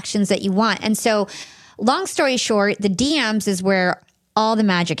the actions that you want. And so long story short, the DMs is where all the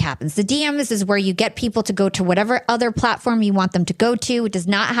magic happens. The DMs is where you get people to go to whatever other platform you want them to go to. It does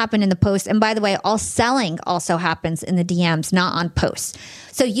not happen in the post. And by the way, all selling also happens in the DMs, not on posts.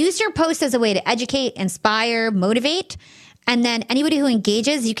 So use your post as a way to educate, inspire, motivate. And then anybody who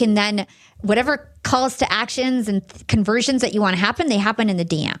engages, you can then, whatever calls to actions and conversions that you want to happen, they happen in the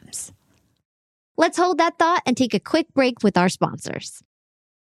DMs. Let's hold that thought and take a quick break with our sponsors.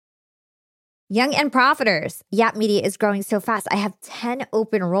 Young and Profiters. Yap Media is growing so fast. I have 10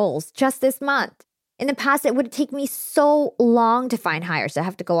 open roles just this month. In the past, it would take me so long to find hires. I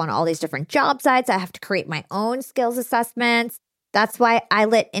have to go on all these different job sites. I have to create my own skills assessments. That's why I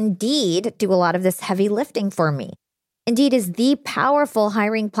let Indeed do a lot of this heavy lifting for me. Indeed is the powerful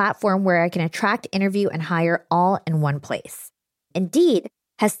hiring platform where I can attract, interview, and hire all in one place. Indeed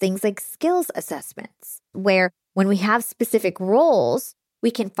has things like skills assessments, where when we have specific roles, we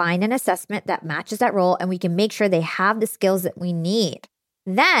can find an assessment that matches that role and we can make sure they have the skills that we need.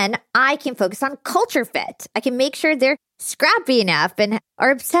 Then I can focus on culture fit. I can make sure they're scrappy enough and are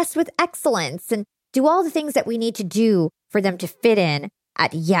obsessed with excellence and do all the things that we need to do for them to fit in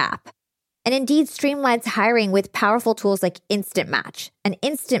at Yap. And Indeed streamlines hiring with powerful tools like Instant Match. An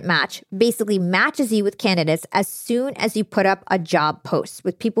Instant Match basically matches you with candidates as soon as you put up a job post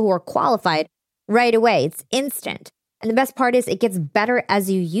with people who are qualified right away. It's instant. And the best part is it gets better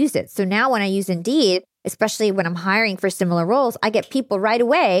as you use it. So now when I use Indeed, especially when I'm hiring for similar roles, I get people right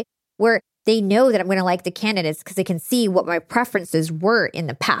away where they know that I'm going to like the candidates because they can see what my preferences were in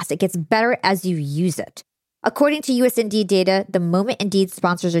the past. It gets better as you use it. According to US Indeed data, the moment Indeed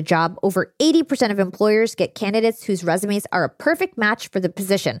sponsors a job, over 80% of employers get candidates whose resumes are a perfect match for the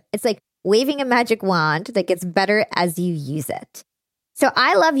position. It's like waving a magic wand that gets better as you use it. So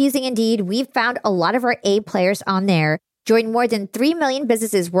I love using Indeed. We've found a lot of our A players on there. Join more than 3 million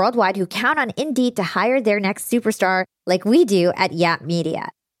businesses worldwide who count on Indeed to hire their next superstar like we do at Yap Media.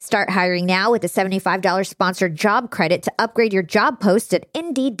 Start hiring now with a $75 sponsored job credit to upgrade your job post at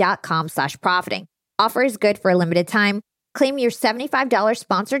Indeed.com/profiting. Offer is good for a limited time. Claim your $75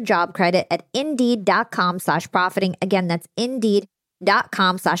 sponsored job credit at Indeed.com/profiting. Again, that's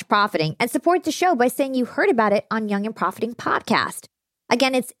Indeed.com/profiting. And support the show by saying you heard about it on Young and Profiting Podcast.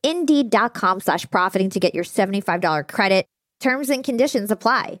 Again, it's Indeed.com/profiting to get your $75 credit. Terms and conditions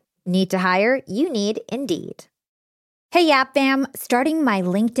apply. Need to hire? You need Indeed. Hey, Yap fam. Starting my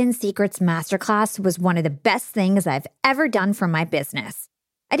LinkedIn Secrets Masterclass was one of the best things I've ever done for my business.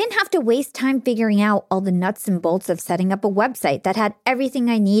 I didn't have to waste time figuring out all the nuts and bolts of setting up a website that had everything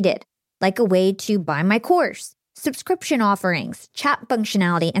I needed, like a way to buy my course, subscription offerings, chat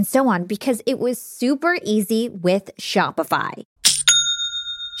functionality, and so on, because it was super easy with Shopify.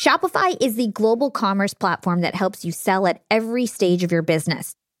 Shopify is the global commerce platform that helps you sell at every stage of your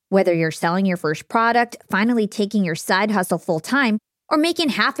business. Whether you're selling your first product, finally taking your side hustle full-time, or making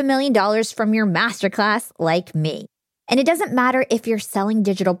 $500,000 from your masterclass like me. And it doesn't matter if you're selling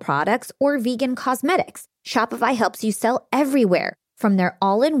digital products or vegan cosmetics. Shopify helps you sell everywhere, from their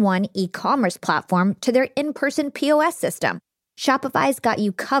all-in-one e-commerce platform to their in-person POS system. Shopify's got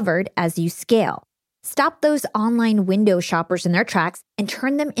you covered as you scale. Stop those online window shoppers in their tracks and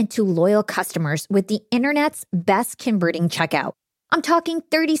turn them into loyal customers with the internet's best converting checkout. I'm talking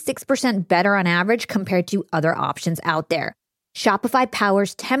 36% better on average compared to other options out there. Shopify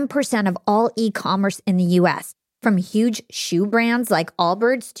powers 10% of all e-commerce in the US, from huge shoe brands like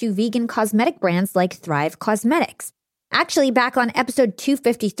Allbirds to vegan cosmetic brands like Thrive Cosmetics. Actually, back on episode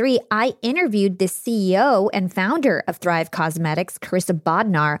 253, I interviewed the CEO and founder of Thrive Cosmetics, Carissa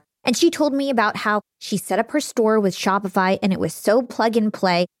Bodnar, and she told me about how she set up her store with Shopify and it was so plug and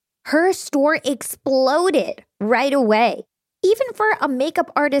play. Her store exploded right away. Even for a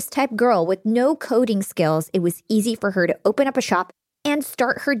makeup artist type girl with no coding skills, it was easy for her to open up a shop and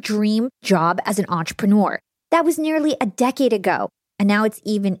start her dream job as an entrepreneur. That was nearly a decade ago. And now it's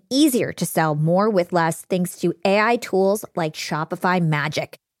even easier to sell more with less thanks to AI tools like Shopify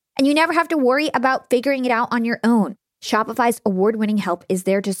Magic. And you never have to worry about figuring it out on your own. Shopify's award-winning help is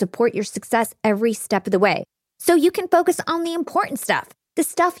there to support your success every step of the way. So you can focus on the important stuff, the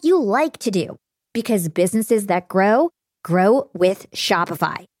stuff you like to do. Because businesses that grow with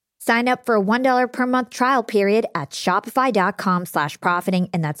Shopify. Sign up for a $1 per month trial period at shopify.com/profiting,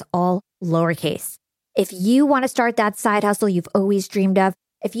 and that's all lowercase. If you want to start that side hustle you've always dreamed of,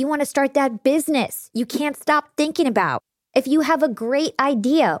 if you want to start that business you can't stop thinking about, if you have a great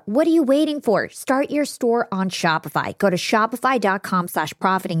idea, what are you waiting for? Start your store on Shopify. Go to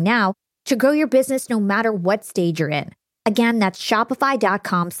shopify.com/profiting now to grow your business no matter what stage you're in. Again, that's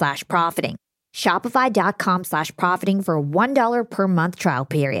shopify.com/profiting. Shopify.com/profiting for a $1 per month trial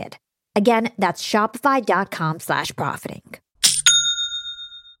period. Again, that's shopify.com/profiting.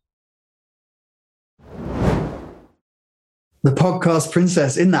 The podcast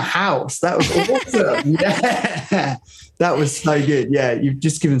princess in the house. That was awesome. Yeah, that was so good. Yeah, you've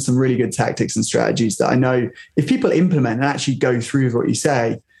just given some really good tactics and strategies that I know if people implement and actually go through with what you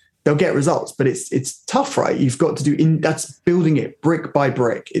say, they'll get results. But it's tough, right? You've got to that's building it brick by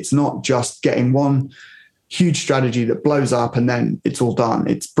brick. It's not just getting one huge strategy that blows up and then it's all done.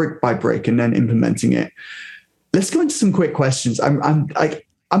 It's brick by brick and then implementing it. Let's go into some quick questions.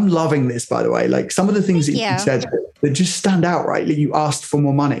 I'm loving this, by the way. Like some of the things that you said that just stand out, right? Like you asked for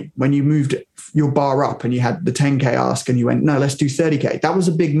more money when you moved your bar up and you had the 10K ask and you went, no, let's do 30K. That was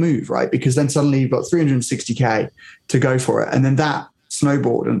a big move, right? Because then suddenly you've got 360K to go for it. And then that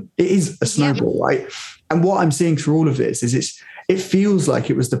snowballed, and it is a snowball, right? And what I'm seeing through all of this is it feels like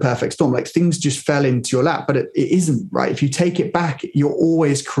it was the perfect storm. Like things just fell into your lap, but it isn't, right? If you take it back, you're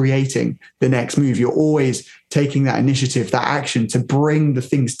always creating the next move. You're always taking that initiative, that action to bring the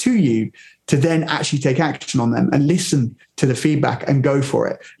things to you, to then actually take action on them and listen to the feedback and go for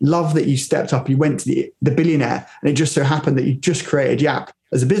it. Love that you stepped up, you went to the billionaire, and it just so happened that you just created Yap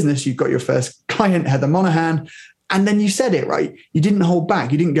as a business. You've got your first client, Heather Monahan, and then you said it, right? You didn't hold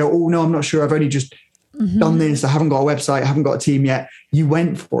back. You didn't go, oh no, I'm not sure. I've only just done this. I haven't got a website. I haven't got a team yet. You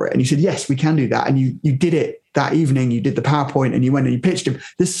went for it and you said, yes, we can do that. And you did it that evening. You did the PowerPoint and you went and you pitched him.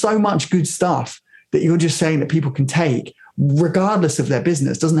 There's so much good stuff that you're just saying that people can take regardless of their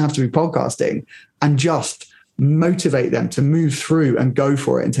business. Doesn't have to be podcasting, and just motivate them to move through and go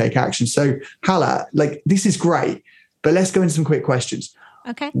for it and take action. So Hala, like this is great, but let's go into some quick questions.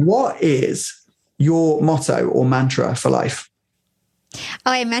 Okay. What is your motto or mantra for life?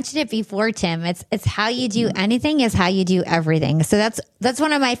 Oh, I mentioned it before, Tim. It's how you do anything is how you do everything. So that's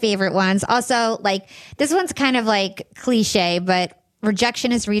one of my favorite ones. Also, like this one's kind of like cliche, but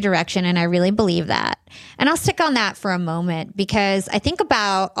rejection is redirection. And I really believe that. And I'll stick on that for a moment because I think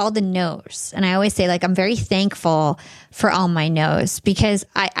about all the no's. And I always say, like, I'm very thankful for all my no's because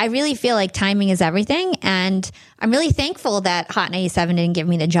I really feel like timing is everything. And I'm really thankful that Hot 97 didn't give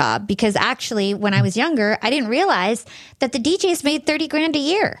me the job because actually when I was younger, I didn't realize that the DJs made 30 grand a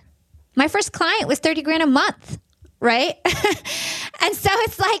year. My first client was 30 grand a month. Right. And so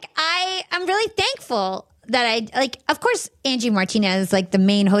it's like, I'm really thankful that of course, Angie Martinez, like the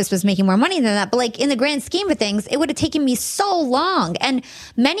main host, was making more money than that. But like in the grand scheme of things, it would have taken me so long. And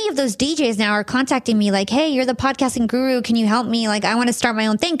many of those DJs now are contacting me like, hey, you're the podcasting guru. Can you help me? Like, I want to start my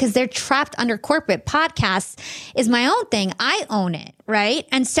own thing because they're trapped under corporate. Podcasts is my own thing. I own it. Right.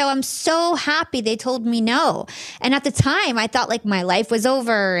 And so I'm so happy they told me no. And at the time, I thought like my life was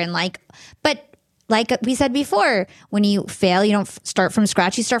over and but like we said before, when you fail, you don't start from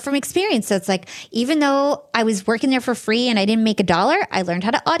scratch, you start from experience. So it's like, even though I was working there for free and I didn't make $1, I learned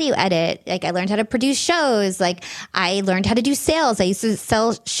how to audio edit. Like I learned how to produce shows. Like I learned how to do sales. I used to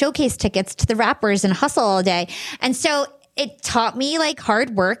sell showcase tickets to the rappers and hustle all day. And so it taught me like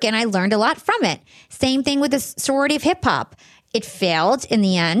hard work and I learned a lot from it. Same thing with the sorority of hip hop. It failed in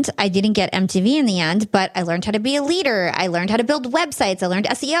the end. I didn't get MTV in the end, but I learned how to be a leader. I learned how to build websites. I learned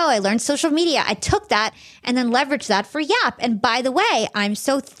SEO. I learned social media. I took that and then leveraged that for Yap. And by the way, I'm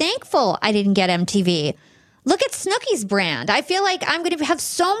so thankful I didn't get MTV. Look at Snooki's brand. I feel like I'm going to have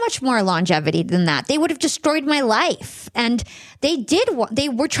so much more longevity than that. They would have destroyed my life. And they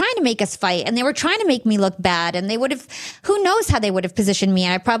were trying to make us fight and they were trying to make me look bad. And they would have, who knows how they would have positioned me.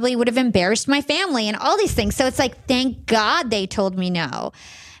 And I probably would have embarrassed my family and all these things. So it's like, thank God they told me no.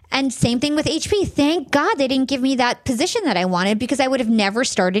 And same thing with HP. Thank God they didn't give me that position that I wanted because I would have never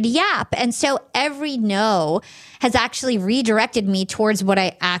started Yap. And so every no has actually redirected me towards what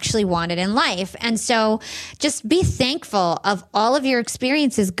I actually wanted in life. And so just be thankful of all of your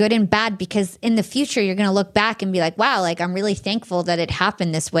experiences, good and bad, because in the future, you're going to look back and be like, wow, like I'm really thankful that it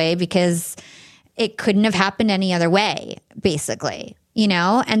happened this way because it couldn't have happened any other way, basically, you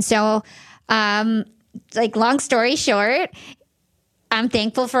know? And so, like long story short, I'm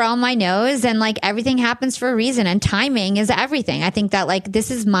thankful for all my no's and like everything happens for a reason and timing is everything. I think that like this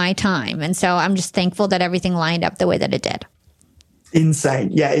is my time. And so I'm just thankful that everything lined up the way that it did. Insane.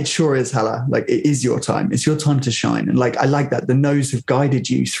 Yeah, it sure is, Hala. Like it is your time. It's your time to shine. And like, I like that the no's have guided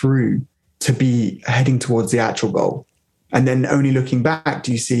you through to be heading towards the actual goal. And then only looking back,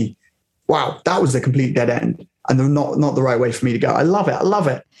 do you see, wow, that was a complete dead end and not the right way for me to go. I love it. I love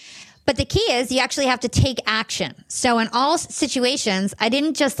it. But the key is you actually have to take action. So in all situations, I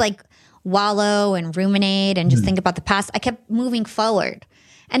didn't just like wallow and ruminate and just think about the past. I kept moving forward.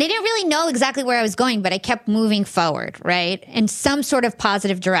 And I didn't really know exactly where I was going, but I kept moving forward, right? In some sort of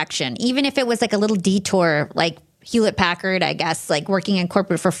positive direction. Even if it was like a little detour, like Hewlett Packard, I guess, like working in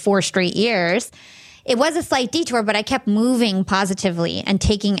corporate for 4 straight years. It was a slight detour, but I kept moving positively and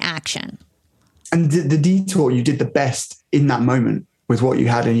taking action. And the detour, you did the best in that moment with what you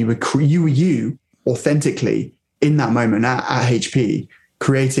had, and you were you authentically in that moment at HP,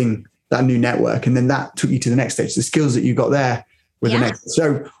 creating that new network, and then that took you to the next stage. The skills that you got there were the next.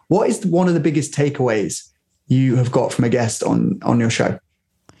 So, what is one of the biggest takeaways you have got from a guest on your show?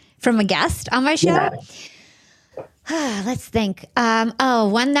 From a guest on my show? Let's think.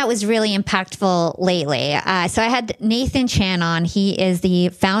 One that was really impactful lately. So I had Nathan Chan on. He is the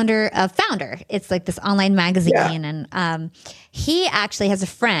founder of Founder. It's like this online magazine. Yeah. And he actually has a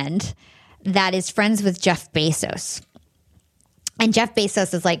friend that is friends with Jeff Bezos. And Jeff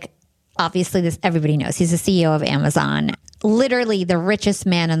Bezos is like, obviously this everybody knows. He's the CEO of Amazon, literally the richest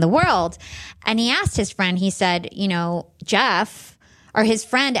man in the world. And he asked his friend, he said, Jeff, or his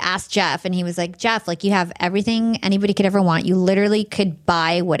friend asked Jeff, and he was like, Jeff, like you have everything anybody could ever want. You literally could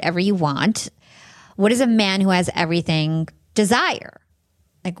buy whatever you want. What does a man who has everything desire?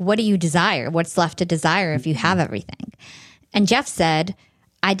 Like, what do you desire? What's left to desire if you have everything? And Jeff said,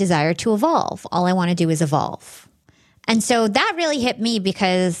 I desire to evolve. All I want to do is evolve. And so that really hit me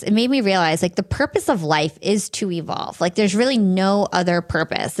because it made me realize like the purpose of life is to evolve. Like there's really no other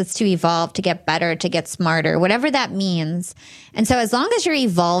purpose. It's to evolve, to get better, to get smarter, whatever that means. And so as long as you're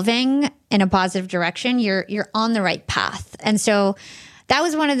evolving in a positive direction, you're on the right path. And so that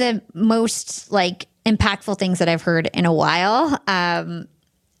was one of the most like impactful things that I've heard in a while.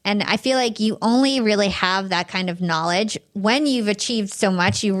 And I feel like you only really have that kind of knowledge when you've achieved so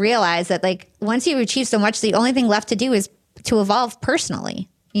much. You realize that like once you've achieved so much, the only thing left to do is to evolve personally,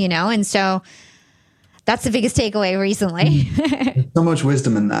 And so that's the biggest takeaway recently. There's so much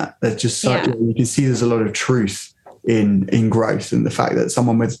wisdom in that. There's just you can see there's a lot of truth in growth, and the fact that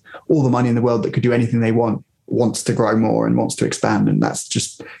someone with all the money in the world that could do anything they want wants to grow more and wants to expand. And that's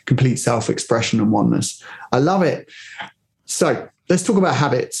just complete self-expression and oneness. I love it. So let's talk about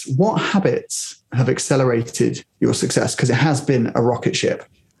habits. What habits have accelerated your success? Because it has been a rocket ship.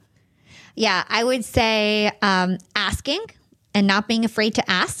 Yeah, I would say asking and not being afraid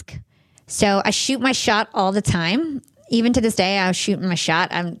to ask. So I shoot my shot all the time. Even to this day, I was shooting my shot.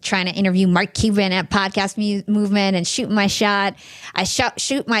 I'm trying to interview Mark Cuban at Podcast Movement and shooting my shot. I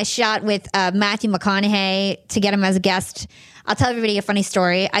shoot my shot with Matthew McConaughey to get him as a guest. I'll tell everybody a funny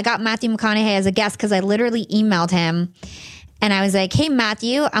story. I got Matthew McConaughey as a guest because I literally emailed him. And I was like, hey,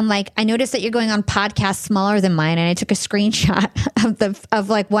 Matthew, I'm like, I noticed that you're going on podcasts smaller than mine. And I took a screenshot of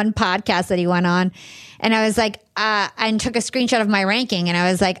like one podcast that he went on. And I was like, and took a screenshot of my ranking. And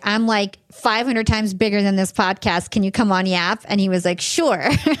I was like, I'm like 500 times bigger than this podcast. Can you come on Yap? And he was like, sure.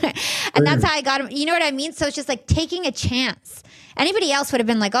 And that's how I got him. You know what I mean? So it's just like taking a chance. Anybody else would have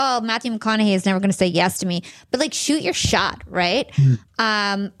been like, oh, Matthew McConaughey is never going to say yes to me. But like, shoot your shot, right?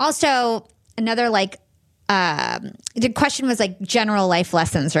 Also, another like, the question was like general life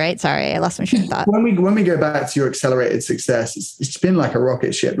lessons, right? Sorry, I lost my train of thought. When we go back to your accelerated success, it's been like a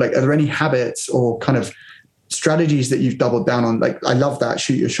rocket ship. Like, are there any habits or kind of strategies that you've doubled down on? Like, I love that.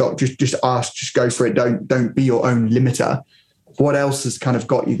 Shoot your shot. Just ask. Just go for it. Don't be your own limiter. What else has kind of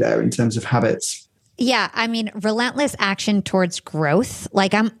got you there in terms of habits? Yeah, I mean, relentless action towards growth.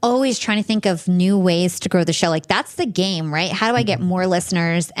 Like I'm always trying to think of new ways to grow the show. Like that's the game, right? How do I get more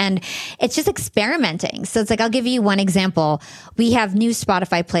listeners? And it's just experimenting. So it's like, I'll give you one example. We have new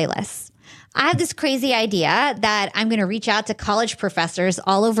Spotify playlists. I have this crazy idea that I'm going to reach out to college professors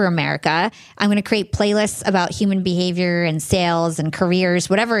all over America. I'm going to create playlists about human behavior and sales and careers,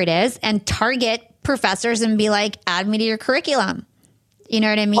 whatever it is, and target professors and be like, add me to your curriculum. You know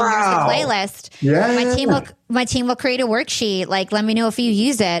what I mean? Wow. Here's the playlist. Yeah. My team will create a worksheet. Like, let me know if you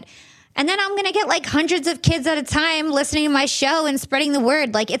use it. And then I'm going to get like hundreds of kids at a time listening to my show and spreading the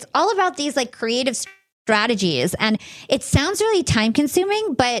word. Like, it's all about these like creative strategies. And it sounds really time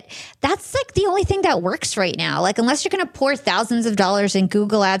consuming, but that's like the only thing that works right now. Like, unless you're going to pour thousands of dollars in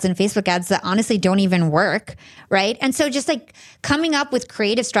Google ads and Facebook ads that honestly don't even work. Right. And so just like coming up with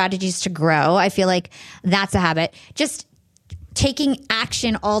creative strategies to grow, I feel like that's a habit. Just taking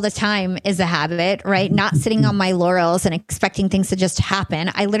action all the time is a habit, right? Not sitting on my laurels and expecting things to just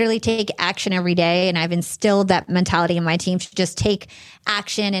happen. I literally take action every day, and I've instilled that mentality in my team to just take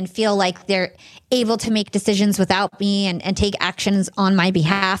action and feel like they're able to make decisions without me and take actions on my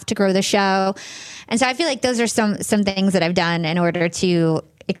behalf to grow the show. And so I feel like those are some things that I've done in order to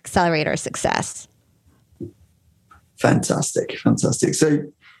accelerate our success. Fantastic. So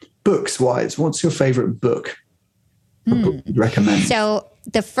books wise, what's your favorite book? Book you'd recommend? So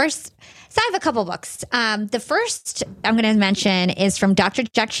I have a couple books. The first I'm going to mention is from Dr.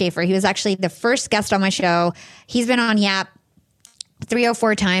 Jack Schafer. He was actually the first guest on my show. He's been on Yap 3 or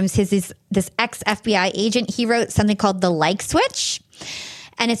 4 times. He's this ex-FBI agent. He wrote something called The Like Switch.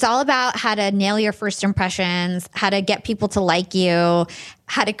 And it's all about how to nail your first impressions, how to get people to like you,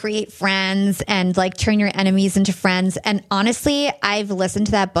 how to create friends and like turn your enemies into friends. And honestly, I've listened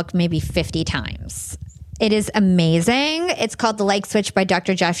to that book maybe 50 times. It is amazing. It's called The Like Switch by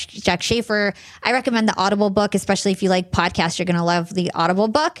Dr. Jack Schafer. I recommend the Audible book, especially if you like podcasts, you're going to love the Audible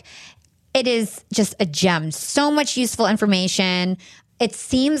book. it is just a gem. So much useful information. It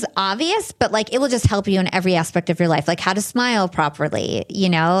seems obvious, but like it will just help you in every aspect of your life, like how to smile properly, you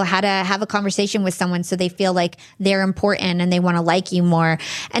know, how to have a conversation with someone so they feel like they're important and they want to like you more.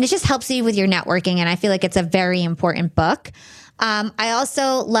 And it just helps you with your networking. And I feel like it's a very important book. I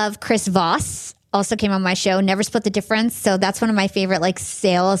also love Chris Voss. Also came on my show, Never Split the Difference. So that's one of my favorite like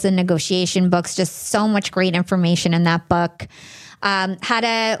sales and negotiation books. Just so much great information in that book. How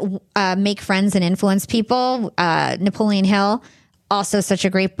to make friends and influence people. Napoleon Hill. Also such a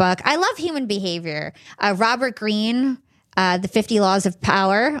great book. I love human behavior. Robert Greene, The 50 Laws of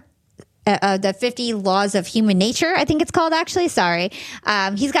Power, The 50 Laws of Human Nature, I think it's called actually. Sorry.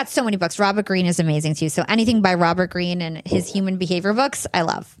 He's got so many books. Robert Greene is amazing too. So anything by Robert Greene and his human behavior books, I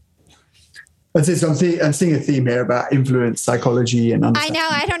love. I'm seeing a theme here about influence psychology and I know.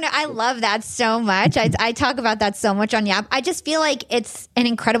 I don't know. I love that so much. I talk about that so much on Yap. I just feel like it's an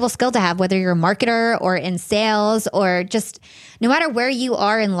incredible skill to have, whether you're a marketer or in sales or just no matter where you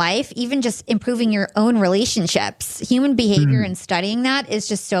are in life, even just improving your own relationships. Human behavior and studying that is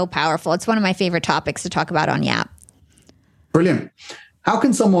just so powerful. It's one of my favorite topics to talk about on Yap. Brilliant. How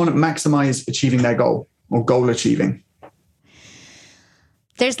can someone maximize achieving their goal or goal achieving?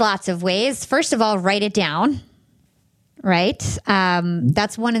 There's lots of ways. First of all, write it down, right?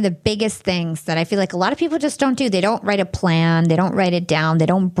 That's one of the biggest things that I feel like a lot of people just don't do. They don't write a plan. They don't write it down. They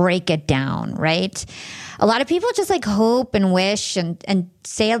don't break it down, right? A lot of people just like hope and wish and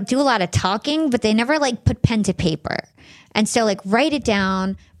say, do a lot of talking, but they never like put pen to paper. And so like write it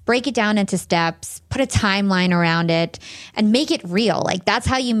down, break it down into steps, put a timeline around it and make it real. Like that's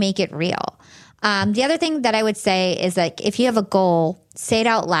how you make it real. The other thing that I would say is like, if you have a goal, say it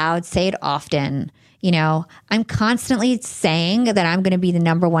out loud, say it often. You know, I'm constantly saying that I'm going to be the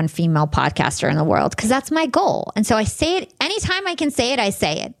 #1 female podcaster in the world because that's my goal. And so I say it anytime I can say it, I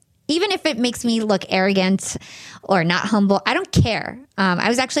say it. Even if it makes me look arrogant or not humble, I don't care. I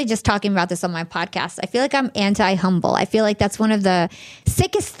was actually just talking about this on my podcast. I feel like I'm anti-humble. I feel like that's one of the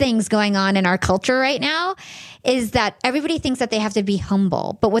sickest things going on in our culture right now is that everybody thinks that they have to be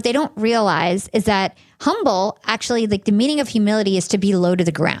humble. But what they don't realize is that humble, actually, like the meaning of humility is to be low to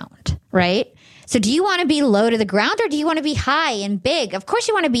the ground, right? So do you want to be low to the ground or do you want to be high and big? Of course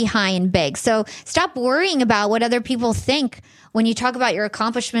you want to be high and big. So stop worrying about what other people think when you talk about your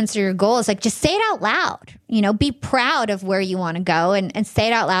accomplishments or your goals. Like just say it out loud, you know, be proud of where you want to go and say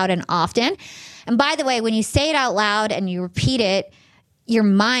it out loud and often. And by the way, when you say it out loud and you repeat it, your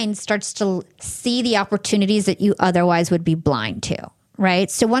mind starts to see the opportunities that you otherwise would be blind to, right?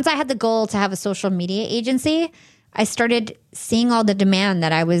 So once I had the goal to have a social media agency, I started seeing all the demand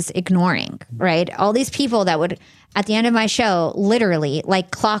that I was ignoring, right? All these people that would, at the end of my show, literally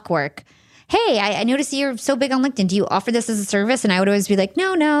like clockwork, hey, I noticed you're so big on LinkedIn. Do you offer this as a service? And I would always be like,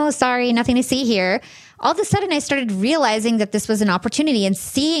 no, sorry, nothing to see here. All of a sudden, I started realizing that this was an opportunity and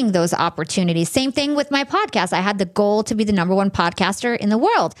seeing those opportunities. Same thing with my podcast. I had the goal to be the #1 podcaster in the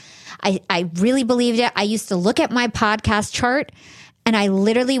world. I really believed it. I used to look at my podcast chart and I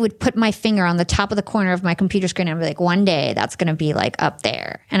literally would put my finger on the top of the corner of my computer screen and be like, one day that's going to be like up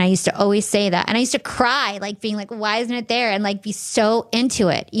there. And I used to always say that. And I used to cry, like being like, why isn't it there? And like be so into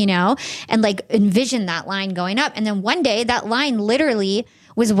it, you know, and like envision that line going up. And then one day that line literally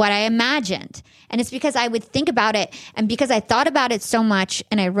was what I imagined. And it's because I would think about it. And because I thought about it so much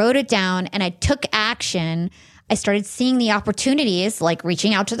and I wrote it down and I took action, I started seeing the opportunities, like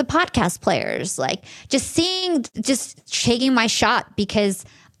reaching out to the podcast players, like just taking my shot because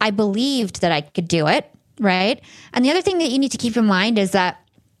I believed that I could do it, right? And the other thing that you need to keep in mind is that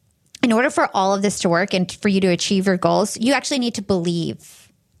in order for all of this to work and for you to achieve your goals, you actually need to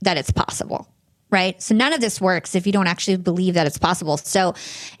believe that it's possible, right? So none of this works if you don't actually believe that it's possible. So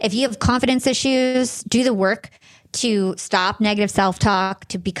if you have confidence issues, do the work to stop negative self-talk,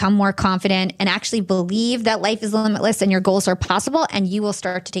 to become more confident and actually believe that life is limitless and your goals are possible, and you will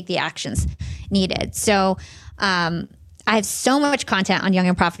start to take the actions needed. So I have so much content on Young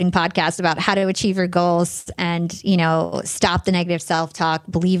and Profiting Podcast about how to achieve your goals and, you know, stop the negative self-talk,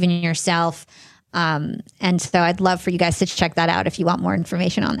 believe in yourself. And so I'd love for you guys to check that out if you want more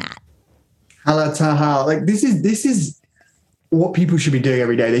information on that. Hala Taha, like this is what people should be doing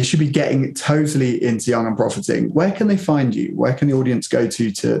every day. They should be getting totally into Young and Profiting. Where can they find you? Where can the audience go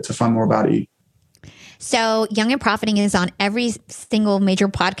to find more about you? So Young and Profiting is on every single major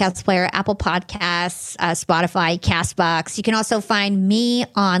podcast player, Apple Podcasts, Spotify, CastBox. You can also find me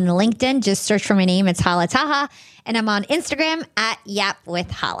on LinkedIn. Just search for my name. It's Hala Taha. And I'm on Instagram at Yap with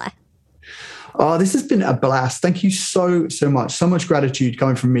Hala. Oh, this has been a blast. Thank you so much. So much gratitude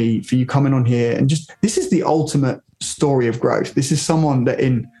coming from me for you coming on here. And just, this is the ultimate story of growth. This is someone that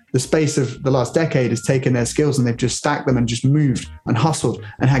in the space of the last decade has taken their skills and they've just stacked them and just moved and hustled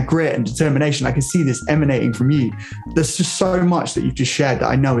and had grit and determination. I can see this emanating from you. There's just so much that you've just shared that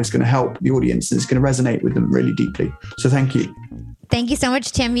I know is going to help the audience and it's going to resonate with them really deeply. So thank you. Thank you so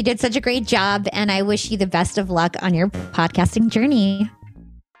much, Tim. You did such a great job, and I wish you the best of luck on your podcasting journey.